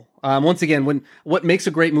 Unbelievable. Once again, what makes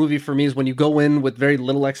a great movie for me is when you go in with very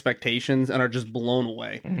little expectations and are just blown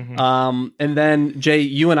away. Mm-hmm. And then, Jay,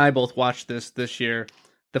 you and I both watched this year,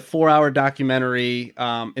 the 4-hour documentary,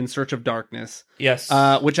 In Search of Darkness. Yes.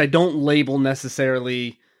 Which I don't label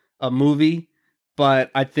necessarily a movie, but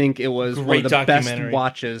I think it was one of the best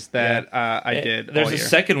watches that I did. There's all a year.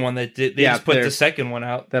 Second one that they just put the second one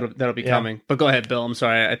out. That'll be coming. But go ahead, Bill. I'm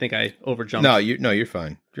sorry. I think I overjumped. No, you're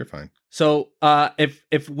fine. You're fine. So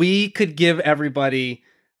if we could give everybody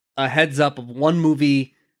a heads up of one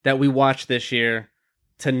movie that we watched this year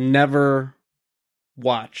to never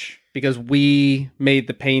watch, because we made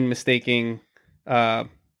the painstaking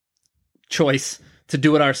choice to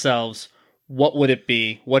do it ourselves, what would it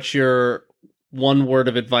be? What's your one word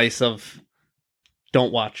of advice of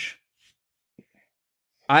don't watch?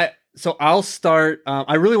 So I'll start.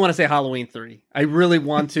 I really want to say Halloween 3. I really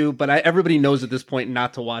want to, but everybody knows at this point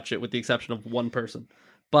not to watch it, with the exception of one person.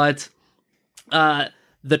 But The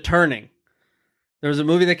Turning. There was a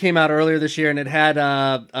movie that came out earlier this year, and it had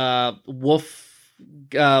Wolf,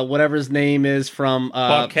 whatever his name is from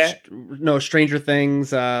Bobcat? Stranger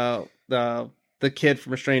Things. The kid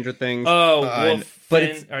from Stranger Things. Oh, Wolf.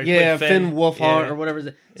 But Finn, Finn Wolfhard or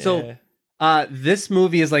whatever. So this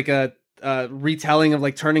movie is like a retelling of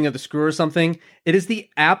like Turning of the Screw or something. It is the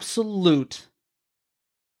absolute.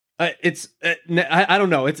 I don't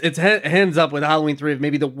know. It's hands up with Halloween 3 of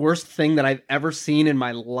maybe the worst thing that I've ever seen in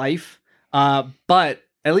my life. But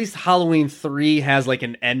at least Halloween 3 has like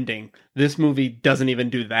an ending. This movie doesn't even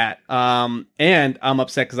do that. And I'm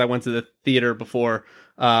upset because I went to the theater before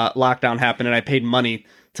lockdown happened, and I paid money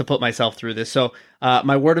to put myself through this. So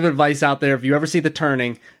my word of advice out there: if you ever see The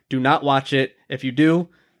Turning, do not watch it. If you do,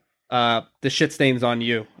 the shit stain's on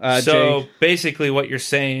you. So Jay, basically what you're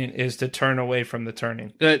saying is to turn away from The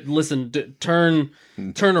Turning. Listen, turn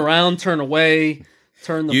around, turn away,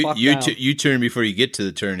 turn the fuck down. You turn before you get to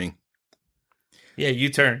the turning. Yeah, you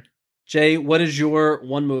turn. Jay, what is your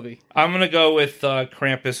one movie? I'm gonna go with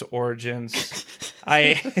Krampus Origins.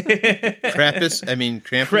 Krampus? I mean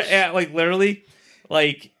Krampus? Like literally,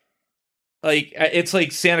 like it's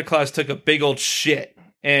like Santa Claus took a big old shit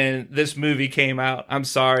and this movie came out. I'm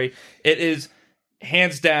sorry. It is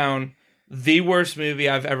hands down the worst movie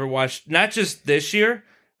I've ever watched. Not just this year,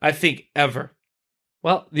 I think ever.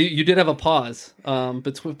 Well, you did have a pause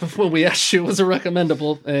before we asked you was a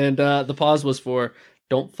recommendable, and the pause was for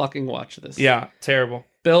don't fucking watch this. Yeah, terrible.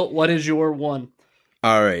 Bill, what is your one?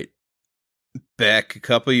 All right. Back a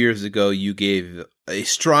couple years ago, you gave a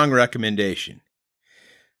strong recommendation.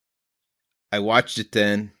 I watched it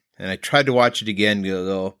then, and I tried to watch it again.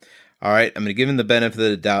 Go, all right, I'm going to give him the benefit of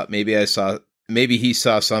the doubt. Maybe he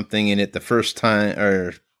saw something in it the first time,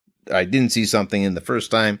 or I didn't see something in the first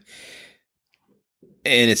time.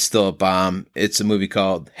 And it's still a bomb. It's a movie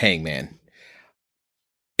called Hangman.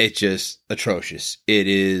 It's just atrocious. It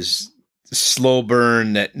is slow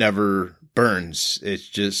burn that never burns. It's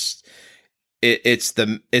just it's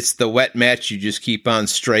the wet match. You just keep on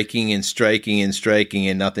striking and striking and striking,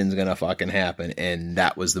 and nothing's gonna fucking happen. And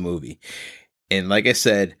that was the movie. And like I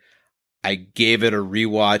said, I gave it a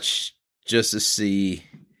rewatch just to see,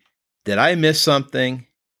 did I miss something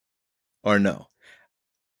or no?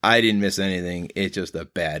 I didn't miss anything. It's just a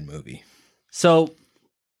bad movie. So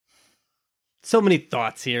many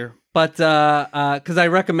thoughts here, but because I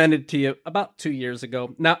recommended it to you about 2 years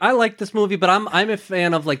ago. Now I like this movie, but I'm a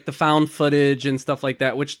fan of like the found footage and stuff like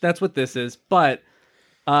that, which that's what this is. But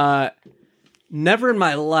never in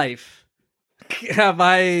my life have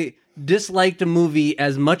I disliked a movie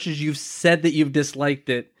as much as you've said that you've disliked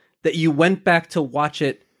it, that you went back to watch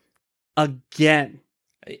it again.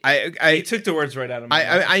 You took the words right out of my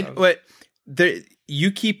mouth. But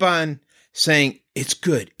you keep on saying it's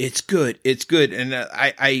good, and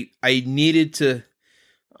I needed to.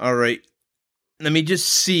 All right, let me just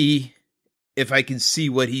see if I can see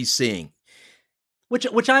what he's seeing.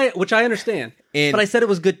 Which I understand, but I said it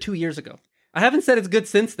was good 2 years ago. I haven't said it's good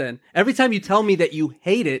since then. Every time you tell me that you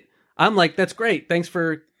hate it, I'm like, that's great. Thanks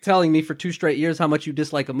for telling me for 2 straight years how much you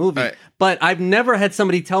dislike a movie. Right. But I've never had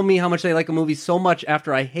somebody tell me how much they like a movie so much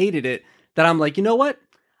after I hated it that I'm like, you know what?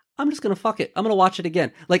 I'm just going to fuck it. I'm going to watch it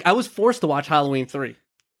again. Like, I was forced to watch Halloween 3.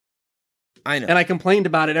 I know. And I complained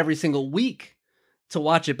about it every single week to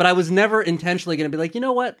watch it. But I was never intentionally going to be like, you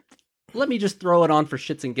know what? Let me just throw it on for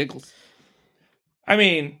shits and giggles. I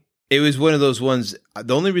mean, it was one of those ones.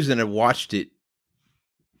 The only reason I watched it,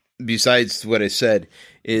 besides what I said,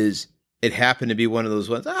 is it happened to be one of those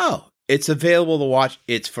ones. Oh, it's available to watch.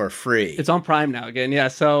 It's for free. It's on Prime now again. Yeah,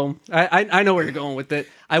 so I know where you're going with it.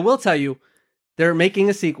 I will tell you, they're making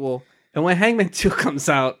a sequel, and when Hangman 2 comes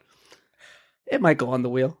out, it might go on the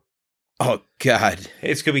wheel. Oh God!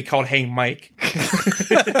 it's gonna be called Hang Mike.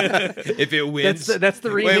 If it wins, that's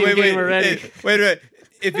the rename game already. Wait.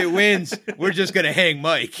 If it wins, we're just gonna hang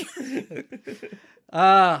Mike.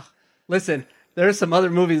 Listen, there's some other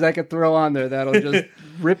movies I could throw on there that'll just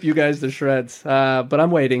rip you guys to shreds. But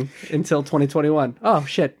I'm waiting until 2021. Oh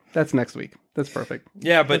shit, that's next week. That's perfect.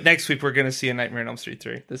 Yeah, but next week we're gonna see A Nightmare on Elm Street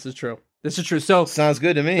 3. This is true. So Sounds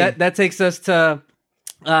good to me. that takes us to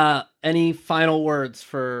any final words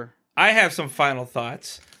for. I have some final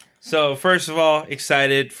thoughts. So first of all,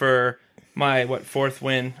 excited for my fourth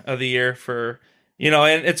win of the year for.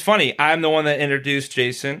 And it's funny. I'm the one that introduced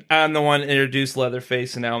Jason. I'm the one that introduced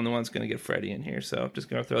Leatherface, and now I'm the one that's going to get Freddy in here. So I'm just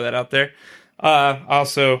going to throw that out there.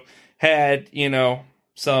 Also had,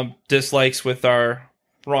 some dislikes with our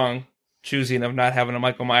wrong choosing of not having a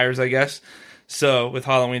Michael Myers, I guess. So with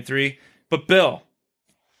Halloween 3. But Bill,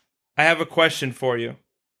 I have a question for you.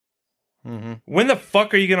 Mm-hmm. When the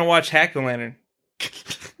fuck are you going to watch Hack-O-Lantern?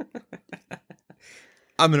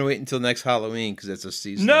 I'm going to wait until next Halloween because that's a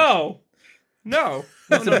season. No. Bill,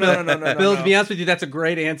 to be honest with you, that's a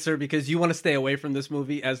great answer because you want to stay away from this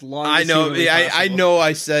movie as long as I know. humanly possible. I know.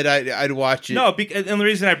 I said I'd watch it. No, and the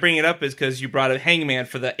reason I bring it up is because you brought up Hangman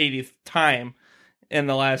for the 80th time in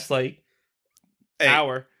the last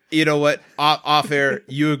hour. You know what? Off air,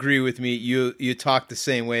 you agree with me. You talk the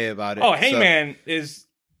same way about it. Oh, Hangman is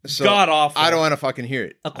god awful. I don't want to fucking hear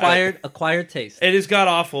it. Acquired taste. It is god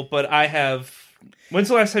awful, but I have. When's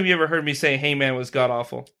the last time you ever heard me say Hangman was god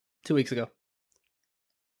awful? 2 weeks ago.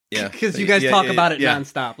 Yeah, because you guys talk about it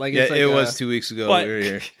nonstop. It was 2 weeks ago. But we were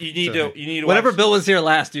here. You need to. Whenever watch. Bill was here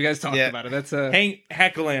last, you guys talked about it. That's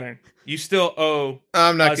Hack-O-Lantern. You still owe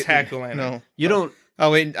I'm not us Hack-O-Lantern. No, you don't.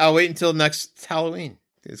 I'll wait until next Halloween.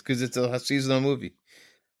 It's because it's a seasonal movie.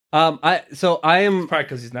 I am probably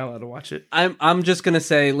because he's not allowed to watch it. I'm just gonna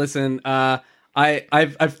say, listen.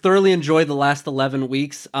 I've thoroughly enjoyed the last 11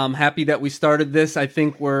 weeks. I'm happy that we started this. I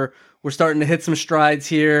think we're starting to hit some strides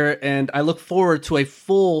here, and I look forward to a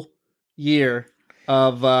full year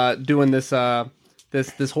of doing this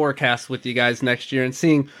horror cast with you guys next year and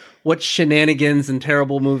seeing what shenanigans and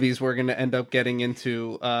terrible movies we're going to end up getting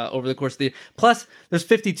into over the course of the year. Plus, there's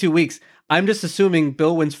 52 weeks. I'm just assuming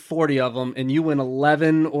Bill wins 40 of them and you win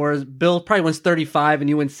 11, or Bill probably wins 35 and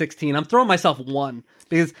you win 16. I'm throwing myself 1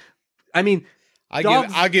 because, I mean,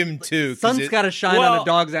 I'll give him 2. Sun's got to shine on a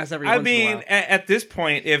dog's ass every once in a while. At this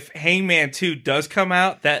point, if Hangman 2 does come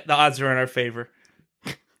out, that the odds are in our favor.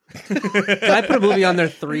 Can I put a movie on there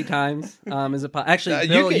 3 times? Is it actually,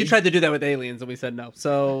 Bill, you tried to do that with Aliens and we said no.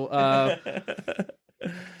 So,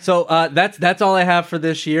 that's all I have for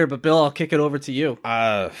this year. But Bill, I'll kick it over to you.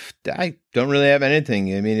 I don't really have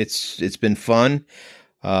anything. I mean, it's been fun.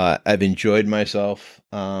 I've enjoyed myself.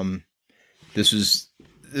 This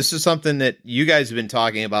is something that you guys have been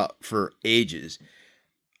talking about for ages.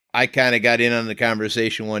 I kind of got in on the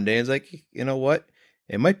conversation one day and was like, you know what?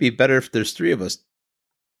 It might be better if there's 3 of us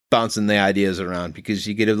bouncing the ideas around because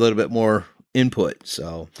you get a little bit more input.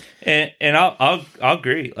 So, and I'll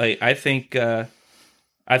agree. Like I think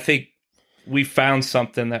we found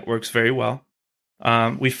something that works very well.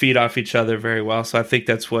 We feed off each other very well. So I think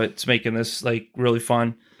that's what's making this like really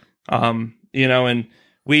fun. And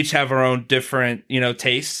we each have our own different,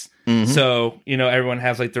 tastes. Mm-hmm. So, everyone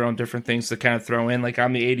has like their own different things to kind of throw in. Like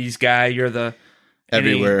I'm the 80s guy. You're the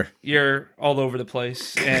everywhere. You're all over the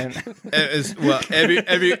place. And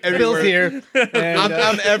everywhere. Bill's here. And,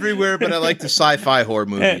 I'm everywhere, but I like the sci-fi horror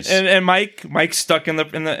movies. And Mike's stuck in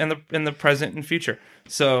the present and future.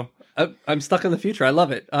 So I'm stuck in the future. I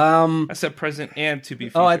love it. I said present and to be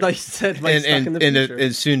future. Oh, I thought you said Mike's stuck in the future.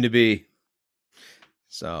 And soon to be.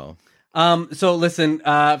 So listen,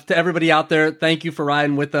 to everybody out there, thank you for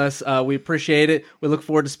riding with us. We appreciate it. We look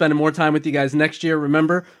forward to spending more time with you guys next year.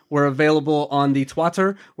 Remember, we're available on the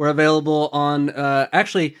Twitter. We're available on,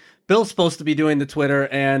 actually, Bill's supposed to be doing the Twitter,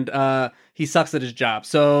 and he sucks at his job.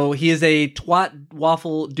 So he is a twat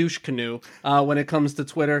waffle douche canoe when it comes to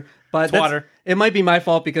Twitter. But it might be my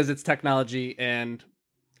fault because it's technology, and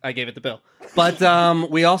I gave it to Bill. But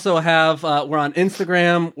we also have, we're on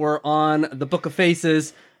Instagram. We're on the Book of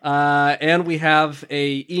Faces. And we have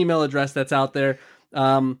a email address that's out there.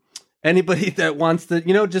 Anybody that wants to,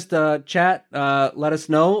 just chat, let us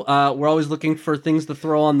know. We're always looking for things to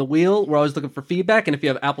throw on the wheel. We're always looking for feedback. And if you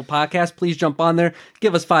have Apple Podcasts, please jump on there,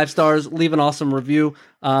 give us 5 stars, leave an awesome review.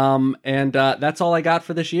 And that's all I got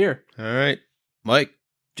for this year. All right, Mike,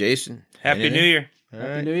 Jason, Happy New Year.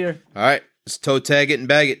 Happy New Year. All right, let's toe tag it and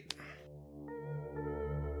bag it.